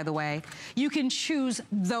junior, by the way. You can choose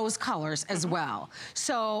those colors as well.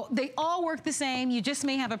 So they all work the same. You just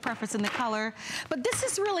may have a preference in the color, but this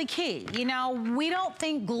is really key. You know, we don't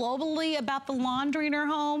think globally about the laundry in our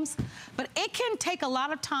homes, but it can take a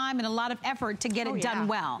lot of time and a lot of effort to get it done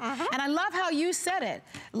well. And I love how you said it.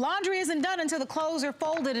 Laundry isn't done until the clothes are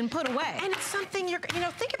folded and put away. And it's something you know,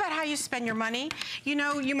 think about how you spend your money. You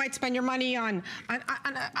know, you might spend your money on I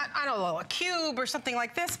don't know, a cube or something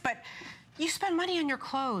like this, but you spend money on your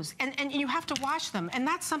clothes and you have to wash them, and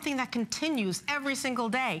that's something that continues every single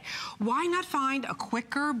day. Why not find a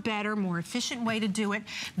quicker, better, more efficient way to do it?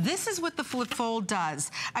 This is what the Flip Fold does.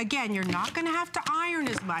 Again, you're not going to have to iron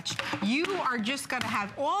as much. You are just going to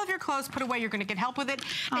have all of your clothes put away. You're going to get help with it.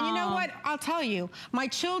 And you know what? I'll tell you, my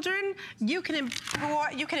children, you can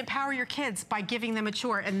empower your kids by giving them a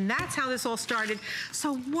chore, and that's how this all started.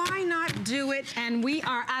 So why not do it? And we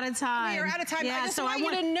are out of time. We are out of time. Yeah, I just so want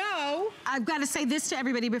you to know. I've got to say this to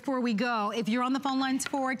everybody before we go. If you're on the phone lines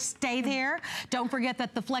for it, stay there. Don't forget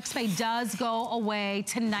that the FlexPay does go away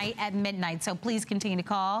tonight at midnight, so please continue to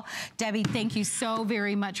call. Debbie, thank you so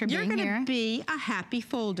very much for being here. You're going to be a happy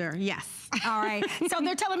folder, yes. All right, so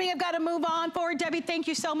they're telling me I've got to move on forward. Debbie, thank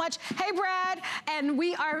you so much. Hey, Brad, and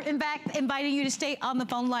we are, in fact, inviting you to stay on the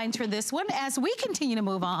phone lines for this one. As we continue to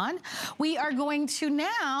move on, we are going to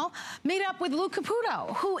now meet up with Lou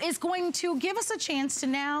Caputo, who is going to give us a chance to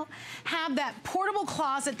now have that portable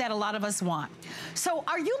closet that a lot of us want. So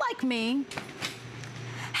are you like me?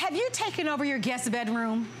 Have you taken over your guest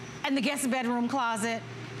bedroom and the guest bedroom closet?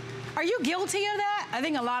 Are you guilty of that? I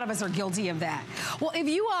think a lot of us are guilty of that. Well, if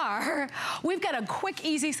you are, we've got a quick,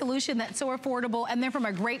 easy solution that's so affordable, and then from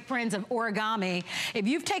our great friends of Origami. If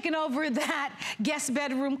you've taken over that guest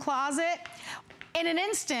bedroom closet, in an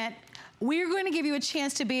instant, we're going to give you a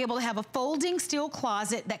chance to be able to have a folding steel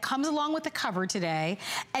closet that comes along with the cover today.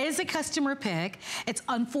 It is a customer pick. It's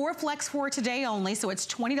on 4 Flex 4 today only, so it's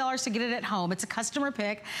 $20 to get it at home. It's a customer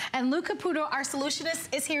pick. And Lou Caputo, our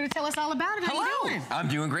solutionist, is here to tell us all about it. How you doing? I'm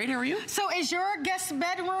doing great. How are you? So is your guest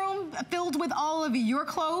bedroom filled with all of your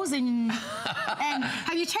clothes and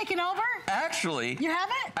have you taken over? Actually. You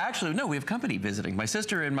haven't? Actually, no, we have company visiting. My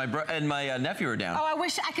sister and my nephew are down. Oh, I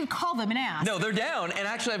wish I could call them and ask. No, they're down, and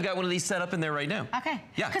actually I've got one of these set up in there right now. Okay.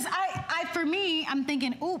 Yeah. Because for me, I'm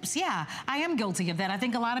thinking, oops, yeah, I am guilty of that. I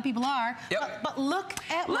think a lot of people are. Yep. But look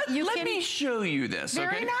at what you can... Let me show you this,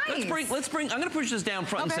 Very okay? nice. Let's bring, I'm gonna push this down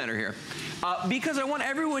front and center here. because I want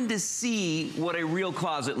everyone to see what a real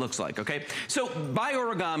closet looks like, okay? So by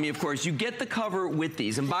Origami, of course, you get the cover with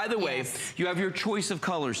these. And by the way, you have your choice of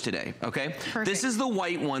colors today, okay? Perfect. This is the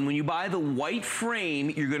white one. When you buy the white frame,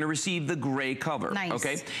 you're gonna receive the gray cover,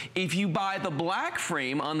 okay? If you buy the black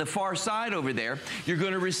frame on the far side over there, you're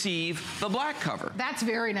gonna receive the black cover. That's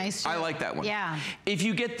very nice too. I like that one. Yeah. If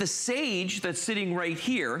you get the sage that's sitting right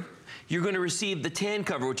here, you're going to receive the tan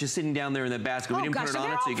cover, which is sitting down there in the basket. We didn't put it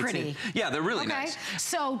on it so you can see. Yeah, they're really nice.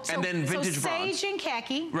 So and then vintage bronze. Sage and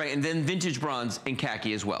khaki. Right, and then vintage bronze and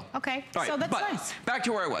khaki as well. Okay, all right, so that's but nice. Back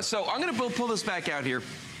to where I was. So I'm going to pull this back out here,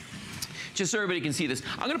 just so everybody can see this.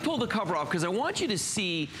 I'm gonna pull the cover off because I want you to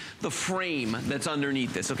see the frame that's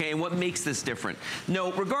underneath this, okay, and what makes this different.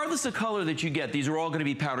 No, regardless of color that you get, these are all gonna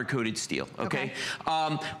be powder coated steel, okay?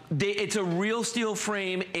 It's a real steel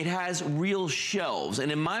frame. It has real shelves,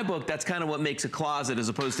 and in my book, that's kind of what makes a closet as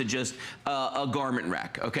opposed to just a garment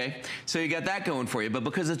rack, okay? So you got that going for you, but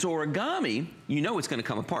because it's origami, you know it's gonna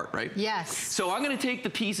come apart, right? Yes. So I'm gonna take the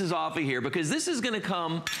pieces off of here because this is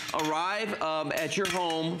gonna arrive at your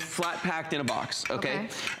home flat packed in a box, okay?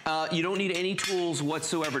 You don't need any tools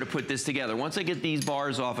whatsoever to put this together. Once I get these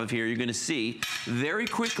bars off of here, you're gonna see very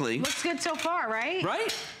quickly. Looks good so far, right?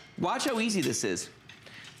 Right? Watch how easy this is.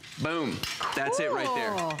 Boom. That's it right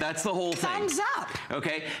there. That's the whole thing. Thumbs up.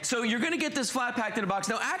 Okay, so you're gonna get this flat packed in a box.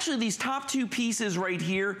 Now actually these top two pieces right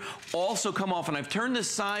here also come off, and I've turned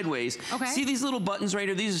this sideways. Okay. See these little buttons right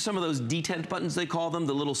here? These are some of those detent buttons they call them,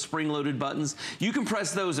 the little spring-loaded buttons. You can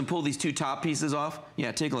press those and pull these two top pieces off.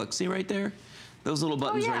 Yeah, take a look. See right there? Those little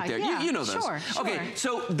buttons right there. Yeah, you know those. Sure. Okay,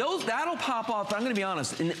 so that'll pop off, but I'm gonna be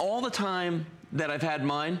honest, in all the time that I've had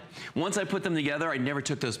mine, once I put them together, I never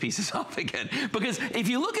took those pieces off again. Because if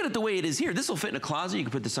you look at it the way it is here, this will fit in a closet. You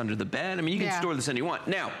can put this under the bed. I mean, you can store this anywhere you want.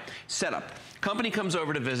 Now, setup. Company comes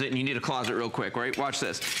over to visit and you need a closet real quick, right? Watch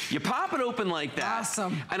this. You pop it open like that.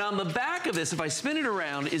 Awesome. And on the back of this, if I spin it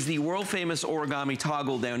around, is the world famous origami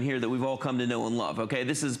toggle down here that we've all come to know and love, okay?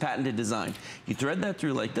 This is patented design. You thread that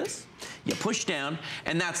through like this, you push down,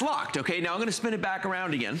 and that's locked, okay? Now I'm gonna spin it back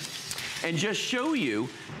around again and just show you.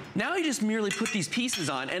 Now you just merely put these pieces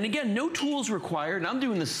on, and again, no tools required, and I'm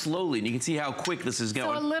doing this slowly, and you can see how quick this is going.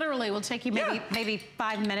 So it literally will take you maybe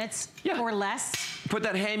 5 minutes or less. Put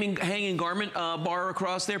that hanging garment bar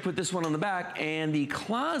across there, put this one on the back, and the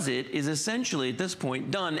closet is essentially, at this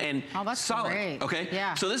point, done and solid. Great. Okay?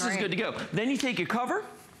 Yeah, so this is good to go. Then you take your cover,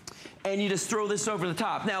 and you just throw this over the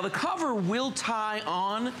top. Now the cover will tie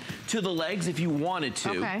on to the legs if you wanted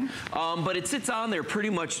to, but it sits on there pretty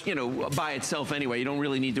much, you know, by itself anyway. You don't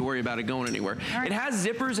really need to worry about it going anywhere. It has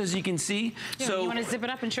zippers, as you can see. Yeah, so you want to zip it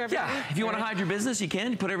up and show everybody? Yeah, if you want to hide your business, you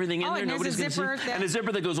can. Put everything in there. Nobody's going to see. And a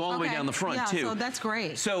zipper that goes all the way down the front too. So that's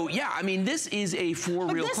great. So yeah, I mean, this is a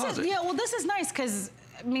real closet. Well, this is nice because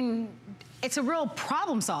I mean, it's a real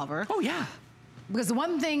problem solver. Oh yeah. Because the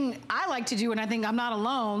one thing I like to do, and I think I'm not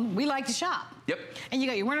alone, we like to shop. Yep. And you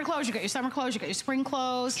got your winter clothes, you got your summer clothes, you got your spring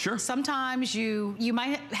clothes. Sure. Sometimes you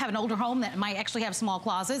might have an older home that might actually have small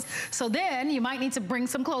closets. So then you might need to bring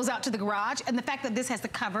some clothes out to the garage. And the fact that this has the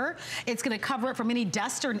cover, it's gonna cover it from any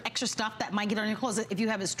dust or extra stuff that might get on your closet if you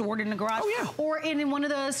have it stored in the garage. Or in one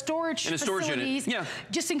of the storage facilities. Unit.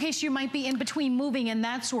 Just in case you might be in between moving and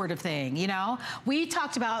that sort of thing, you know? We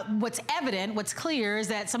talked about what's evident, what's clear is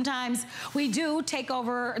that sometimes we do take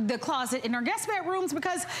over the closet in our guest bedrooms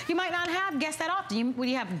because you might not have guests that often. When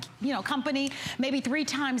you have, you know, company maybe 3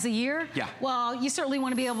 times a year, well, you certainly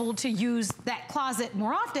want to be able to use that closet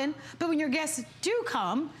more often, but when your guests do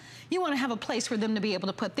come, you want to have a place for them to be able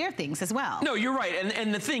to put their things as well. No, you're right,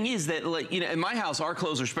 and the thing is that, like, you know, in my house, our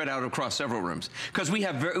clothes are spread out across several rooms because we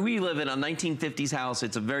live in a 1950s house.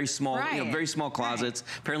 It's a very small, you know, very small closets.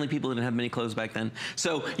 Apparently, people didn't have many clothes back then,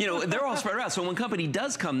 so you know they're all spread around. So when company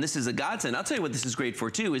does come, this is a godsend. I'll tell you what this is great for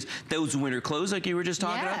too is those winter clothes like you were just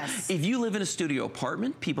talking about. If you live in a studio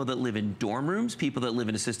apartment, people that live in dorm rooms, people that live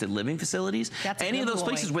in assisted living facilities, any of those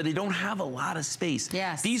places where they don't have a lot of space,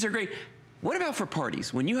 these are great. What about for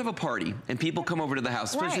parties? When you have a party and people come over to the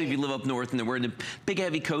house, especially if you live up north and they're wearing the big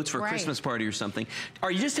heavy coats for a Christmas party or something, are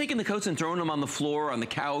you just taking the coats and throwing them on the floor, on the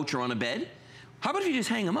couch, or on a bed? How about if you just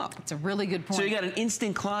hang them up? It's a really good point. So you got an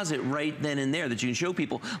instant closet right then and there that you can show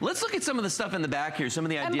people. Let's look at some of the stuff in the back here, some of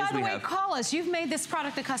the ideas we have. And by the way, call us. You've made this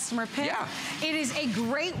product a customer pick. Yeah. It is a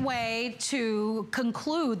great way to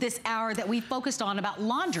conclude this hour that we focused on about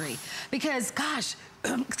laundry. Because, gosh,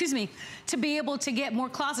 excuse me, to be able to get more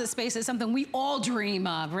closet space is something we all dream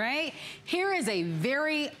of, right? Here is a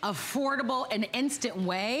very affordable and instant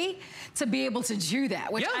way to be able to do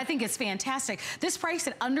that, which I think is fantastic. This price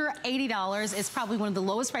at under $80 is probably one of the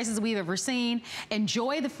lowest prices we've ever seen.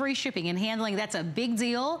 Enjoy the free shipping and handling. That's a big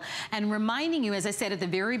deal. And reminding you, as I said at the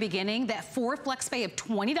very beginning, that 4 flex pay of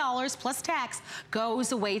 $20 plus tax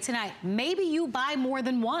goes away tonight. Maybe you buy more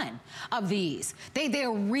than one of these. They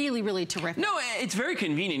are really, really terrific. No, it's very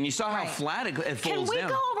convenient. You saw how flat it folds down. Can we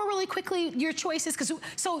go over really quickly your choices?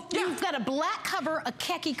 So you've got a black cover, a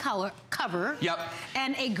khaki color cover,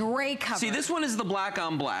 and a gray cover. See, this one is the black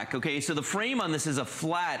on black, okay? So the frame on this is a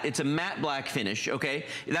flat, it's a matte black finish, okay?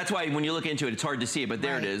 That's why when you look into it, it's hard to see it, but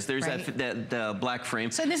there it is. There's that black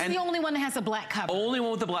frame. So this is the only one that has a black cover. Only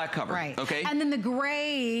one with the black cover, okay? And then the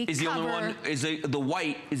gray is the only one, the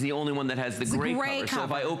white is the only one that has the gray cover. So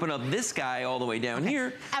if I open up this guy all the way down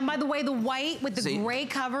here. And by the way, the white with the gray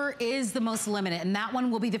cover is the most limited, and that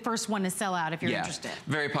one will be the first one to sell out if you're interested.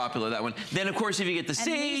 Very popular, that one. Then of course, if you get the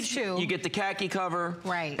sage, you get the khaki cover.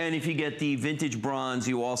 And if you get the vintage bronze,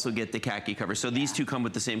 you also get the khaki cover. So these two come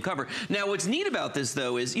with the same cover. Now, what's neat about this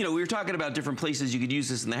though is, you know, we were talking about different places you could use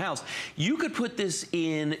this in the house. You could put this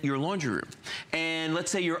in your laundry room. And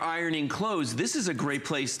let's say you're ironing clothes. This is a great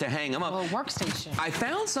place to hang them up. A workstation. I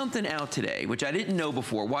found something out today, which I didn't know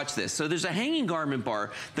before. Watch this. So there's a hanging garment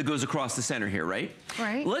bar that goes across the center here, right?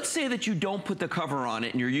 Let's say that you don't put the cover on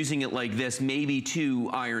it and you're using it like this, maybe to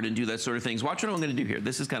iron and do that sort of things. Watch what I'm gonna do here.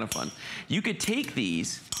 This is kind of fun. You could take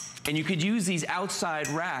these and you could use these outside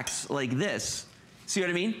racks like this. See what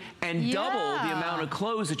I mean? And double the amount of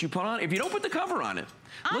clothes that you put on if you don't put the cover on it.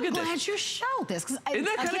 Look at this. I'm glad you showed this. Isn't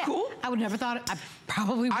that kind of cool? I would never thought it. I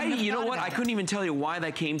probably wouldn't have you know thought what? about I couldn't even tell you why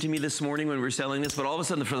that came to me this morning when we were selling this, but all of a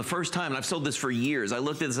sudden, for the first time, and I've sold this for years, I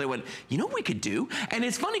looked at this and I went, you know what we could do? And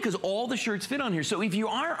it's funny because all the shirts fit on here. So if you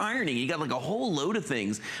are ironing, you got like a whole load of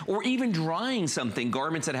things, or even drying something,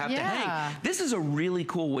 garments that have to hang, this is a really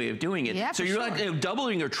cool way of doing it. So you're like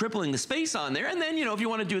doubling or tripling the space on there. And then, you know, if you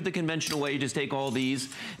want to do it the conventional way, you just take all these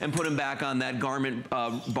and put them back on that garment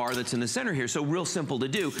bar that's in the center here. So real simple to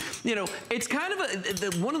do. You know, it's kind of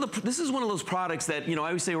this is one of those products that, you know, I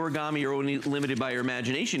always say origami, you're only limited by your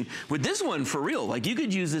imagination. With this one, for real, like you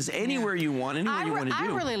could use this anywhere you want, anywhere you want to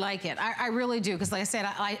do. I really like it. I really do, because like I said,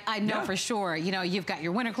 I know for sure, you know, you've got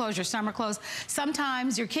your winter clothes, your summer clothes.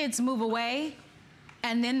 Sometimes your kids move away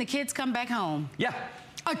and then the kids come back home.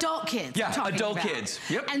 Adult kids. Adult kids.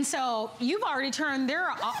 And so you've already turned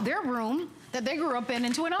their room that they grew up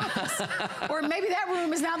into an office. Or maybe that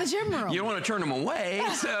room is now the gym room. You don't want to turn them away,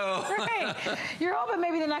 so. You're hoping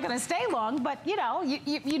maybe they're not going to stay long, but you know,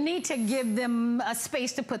 you need to give them a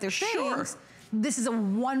space to put their things. This is a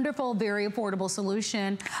wonderful, very affordable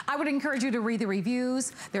solution. I would encourage you to read the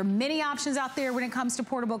reviews. There are many options out there when it comes to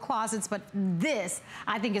portable closets, but this,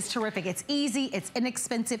 I think, is terrific. It's easy, it's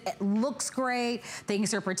inexpensive, it looks great,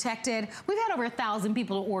 things are protected. We've had over 1,000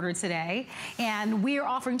 people order today, and we are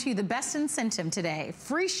offering to you the best incentive today.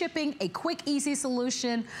 Free shipping, a quick, easy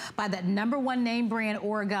solution by that #1 name brand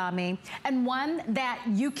Origami, and one that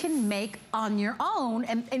you can make on your own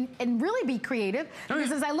and really be creative.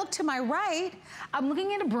 Because as I look to my right, I'm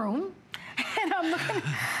looking at a broom, and I'm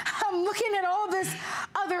looking at all this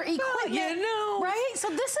other equipment, right? So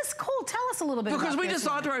this is cool. Tell us a little bit about this. Because we just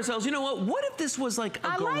thought to ourselves, you know what if this was like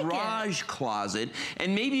a garage closet,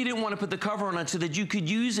 and maybe you didn't want to put the cover on it so that you could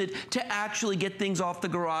use it to actually get things off the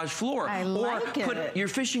garage floor. Or put your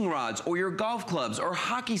fishing rods, or your golf clubs, or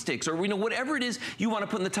hockey sticks, or, you know, whatever it is you want to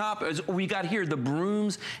put in the top. Or we got here, the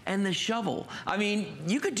brooms and the shovel. I mean,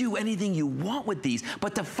 you could do anything you want with these,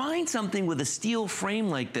 but to find something with a steel frame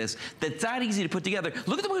like this that's that easy to put together.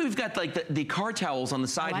 Look at the way we've got like the car towels on the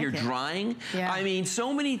side here drying. I mean,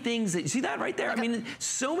 so many things that, you see that right there? I mean,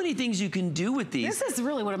 so many things you can do with these. This is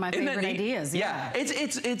really one of my favorite ideas.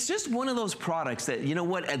 It's just one of those products that, you know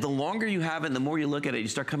what, the longer you have it and the more you look at it, you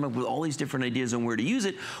start coming up with all these different ideas on where to use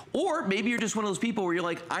it. Or maybe you're just one of those people where you're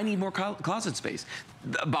like, I need more closet space.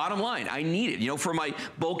 Bottom line, I need it, you know, for my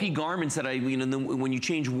bulky garments that when you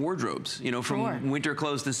change wardrobes, you know, from winter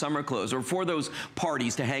clothes to summer clothes, or for those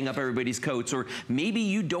parties to hang up everybody's coats, or maybe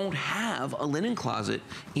you don't have a linen closet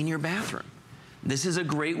in your bathroom. This is a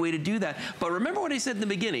great way to do that. But remember what I said in the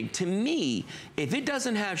beginning. To me, if it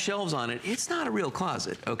doesn't have shelves on it, it's not a real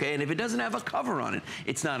closet, okay? And if it doesn't have a cover on it,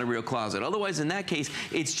 it's not a real closet. Otherwise, in that case,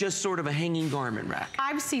 it's just sort of a hanging garment rack.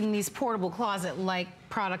 I've seen these portable closet-like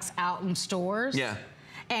products out in stores.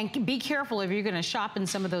 And be careful if you're gonna shop in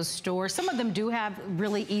some of those stores. Some of them do have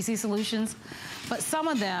really easy solutions, but some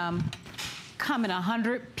of them come in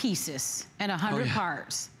 100 pieces and 100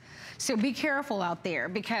 parts. So be careful out there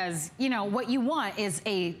because, you know, what you want is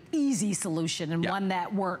a easy solution and one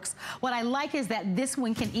that works. What I like is that this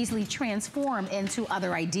one can easily transform into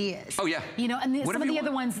other ideas. Oh, yeah. You know, and some of the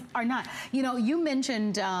other ones are not. You know, you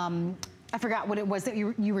mentioned, I forgot what it was that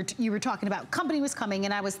you were talking about. Company was coming,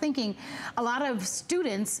 and I was thinking a lot of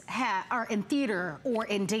students are in theater or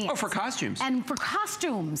in dance. Oh, for costumes. And for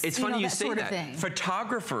costumes. It's funny you say that.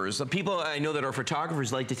 Photographers, the people I know that are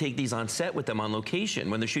photographers like to take these on set with them on location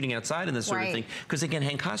when they're shooting outside and this sort of thing, because they can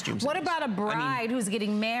hang costumes. What about a bride who's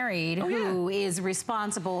getting married who is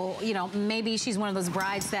responsible, you know, maybe she's one of those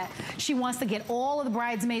brides that she wants to get all of the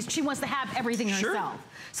bridesmaids, she wants to have everything herself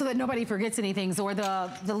so that nobody forgets anything, or the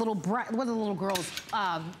little bride, what are the little girls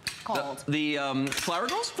called? The flower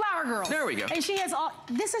girls? Flower girls. There we go. And she has all,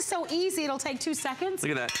 this is so easy, it'll take 2 seconds.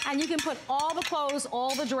 Look at that. And you can put all the clothes,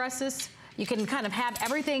 all the dresses, you can kind of have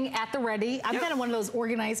everything at the ready. I'm kind of one of those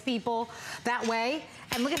organized people that way.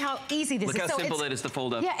 And look at how easy this is. Look how simple it is to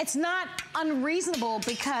fold up. Yeah, it's not unreasonable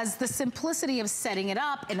because the simplicity of setting it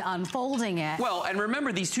up and unfolding it. Well, and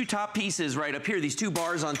remember these two top pieces right up here, these 2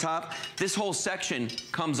 bars on top, this whole section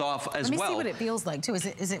comes off as well. Let me see what it feels like too.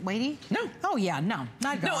 Is it weighty? No. Oh yeah, no,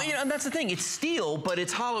 not at all. No, you know, that's the thing. It's steel, but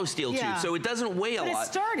it's hollow steel too, so it doesn't weigh a lot.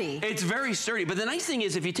 It's sturdy. It's very sturdy. But the nice thing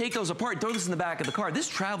is if you take those apart, throw this in the back of the car, this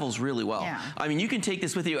travels really well. Yeah. I mean, you can take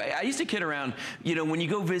this with you. I used to kid around, you know, when you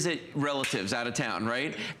go visit relatives out of town, right?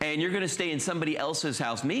 And you're going to stay in somebody else's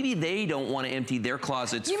house. Maybe they don't want to empty their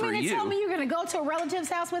closets for you. You mean to tell me you're going to go to a relative's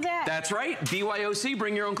house with that? That's right. BYOC,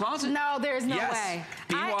 bring your own closet. No, there's no way.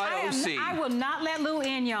 BYOC. I will not let Lou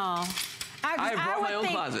in, y'all. I brought my own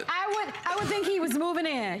closet. I would think he was moving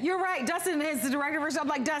in. You're right. Dustin is the director for something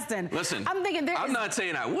like Dustin. Listen, I'm thinking I'm not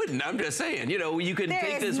saying I wouldn't. I'm just saying, you know, you can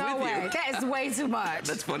take this with you. That is way too much.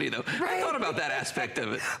 That's funny, though. Right? I thought about that aspect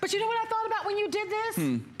of it. But you know what I thought about when you did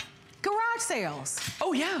this? Garage sales.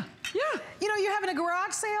 Oh, yeah. Yeah. You know, you're having a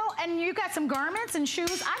garage sale and you got some garments and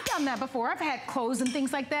shoes. I've done that before. I've had clothes and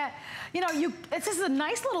things like that. You know, this is a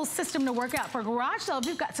nice little system to work out for a garage sale. If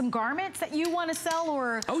you've got some garments that you want to sell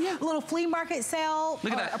or a little flea market sale,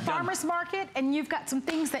 look at that. A farmer's market, and you've got some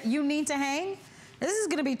things that you need to hang, this is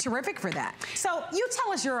going to be terrific for that. So you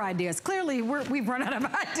tell us your ideas. Clearly, we've run out of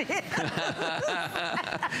ideas.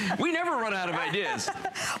 We never run out of ideas.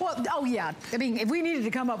 Well, oh yeah. I mean, if we needed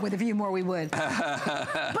to come up with a few more, we would.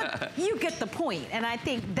 But you get the point, and I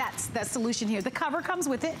think that's the solution here. The cover comes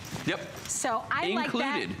with it. Yep. So I like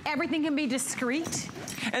that. Everything can be discreet.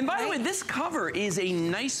 And by the way, this cover is a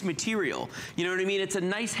nice material. You know what I mean? It's a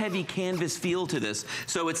nice heavy canvas feel to this.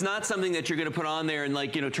 So it's not something that you're going to put on there and,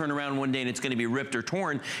 like, you know, turn around one day and it's going to be ripped or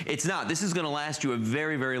torn. It's not. This is going to last you a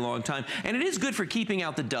very, very long time. And it is good for keeping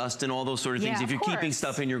out the dust and all those sort of things if you're keeping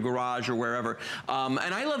stuff in your garage or wherever.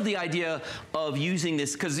 And I love the idea of using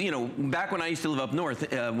this because, you know, back when I used to live up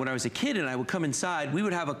north, when I was a kid and I would come inside, we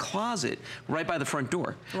would have a closet right by the front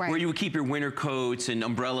door where you would keep your winter coats and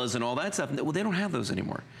umbrellas and all that stuff. Well, they don't have those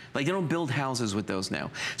anymore. Like, they don't build houses with those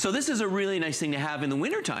now. So this is a really nice thing to have in the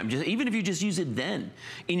wintertime, even if you just use it then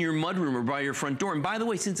in your mudroom or by your front door. And by the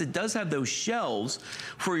way, since it does have those shelves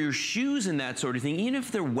for your shoes and that sort of thing, even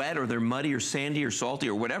if they're wet or they're muddy or sandy or salty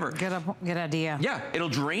or whatever. Good idea. Yeah, it'll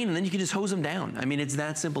drain and then you can just hose them down. I mean, it's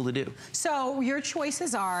that simple to do. So your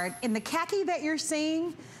choices are, in the khaki that you're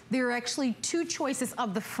seeing, there are actually 2 choices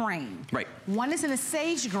of the frame. Right. One is in a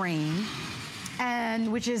sage green,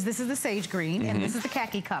 and this is the sage green, and this is the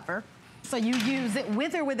khaki cover. So you use it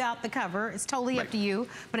with or without the cover. It's totally up to you,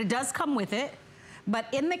 but it does come with it. But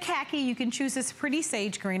in the khaki, you can choose this pretty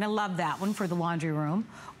sage green. I love that one for the laundry room.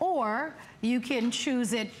 Or you can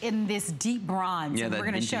choose it in this deep bronze. Yeah, and we're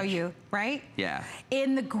going to show you, right? Yeah.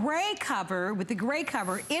 In the gray cover, with the gray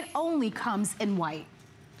cover, it only comes in white.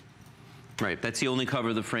 Right, that's the only cover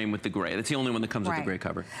of the frame with the gray. That's the only one that comes with the gray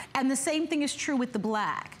cover. And the same thing is true with the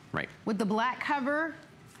black. Right. With the black cover,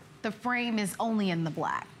 the frame is only in the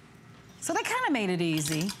black. So that kind of made it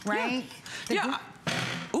easy, right? Yeah.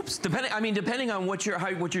 Oops. Depending on what your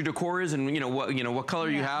decor is and what color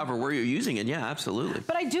you have or where you're using it. Yeah, absolutely.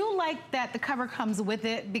 But I do like that the cover comes with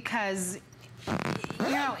it because,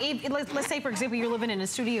 you know, let's say, for example, you're living in a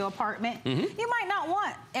studio apartment. You might not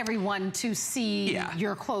want everyone to see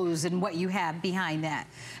your clothes and what you have behind that.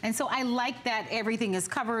 And so I like that everything is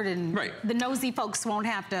covered and the nosy folks won't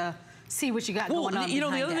have to see what you got going on. You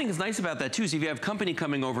know, the other thing that's nice about that too is if you have company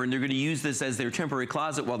coming over and they're going to use this as their temporary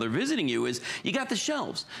closet while they're visiting you, is you got the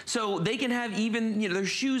shelves. So they can have even, you know, their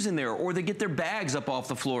shoes in there, or they get their bags up off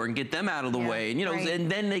the floor and get them out of the way. And, you know,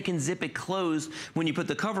 and then they can zip it closed when you put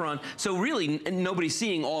the cover on. So really, nobody's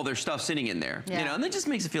seeing all their stuff sitting in there. You know, and that just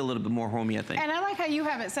makes it feel a little bit more homey, I think. And I like how you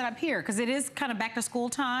have it set up here, because it is kind of back to school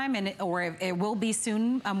time, and or it will be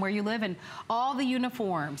soon where you live, and all the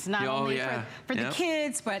uniforms, not only for the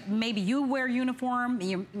kids, but maybe you wear uniform,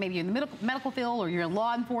 maybe you're in the medical field, or you're in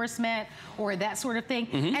law enforcement, or that sort of thing.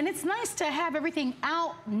 And it's nice to have everything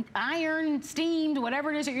out, ironed, steamed,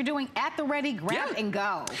 whatever it is that you're doing, at the ready, grab and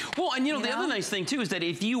go. Well, and you know, the other nice thing too is that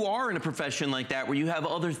if you are in a profession like that, where you have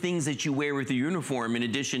other things that you wear with your uniform in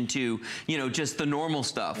addition to, you know, just the normal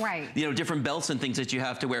stuff, you know, different belts and things that you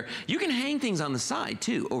have to wear, you can hang things on the side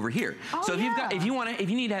too over here. So if you've got, if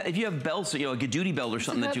you have belts, you know, like a duty belt or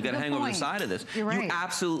something that you've got to hang over the side of this, you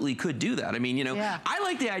absolutely could do that. I mean, you know, I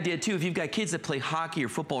like the idea too, if you've got kids that play hockey or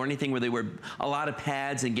football or anything where they wear a lot of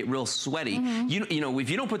pads and get real sweaty, you know, if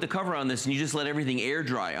you don't put the cover on this and you just let everything air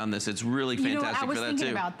dry on this, it's really fantastic for that too. I was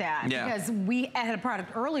thinking about that because we had a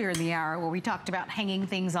product earlier in the hour where we talked about hanging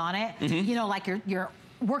things on it, you know, like your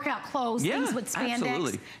workout clothes, things with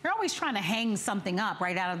spandex. You're always trying to hang something up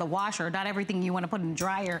right out of the washer, not everything you want to put in the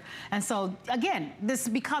dryer. And so, again, this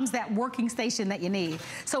becomes that working station that you need.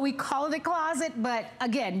 So we call it a closet, but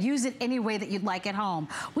again, use it any way that you'd like at home.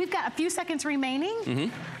 We've got a few seconds remaining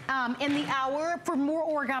in the hour. For more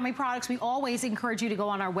origami products, we always encourage you to go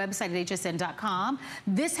on our website at hsn.com.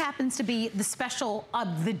 This happens to be the special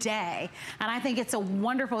of the day. And I think it's a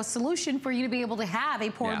wonderful solution for you to be able to have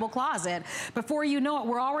a portable closet. Before you know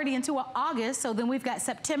it, we're already into August, so then we've got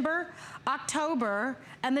September, October,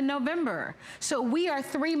 and then November. So we are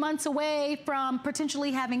 3 months away from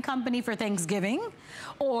potentially having company for Thanksgiving,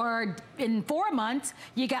 or in 4 months,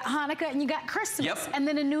 you got Hanukkah and you got Christmas, and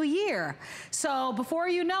then a new year. So before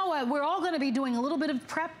you know it, we're all gonna be doing a little bit of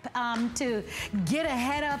prep to get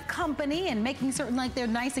ahead of company and making certain like they're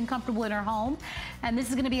nice and comfortable in our home. And this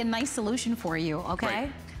is gonna be a nice solution for you, okay?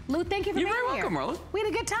 Lou, thank you for being here. You're very welcome, Marla. We had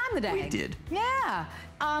a good time today. We did. Yeah.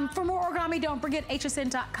 For more origami, don't forget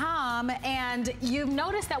hsn.com. And you've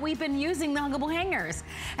noticed that we've been using the huggable hangers.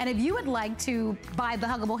 And if you would like to buy the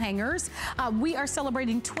huggable hangers, we are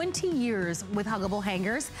celebrating 20 years with huggable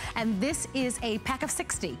hangers. And this is a pack of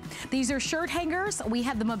 60. These are shirt hangers. We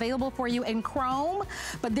have them available for you in chrome,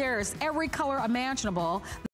 but there's every color imaginable.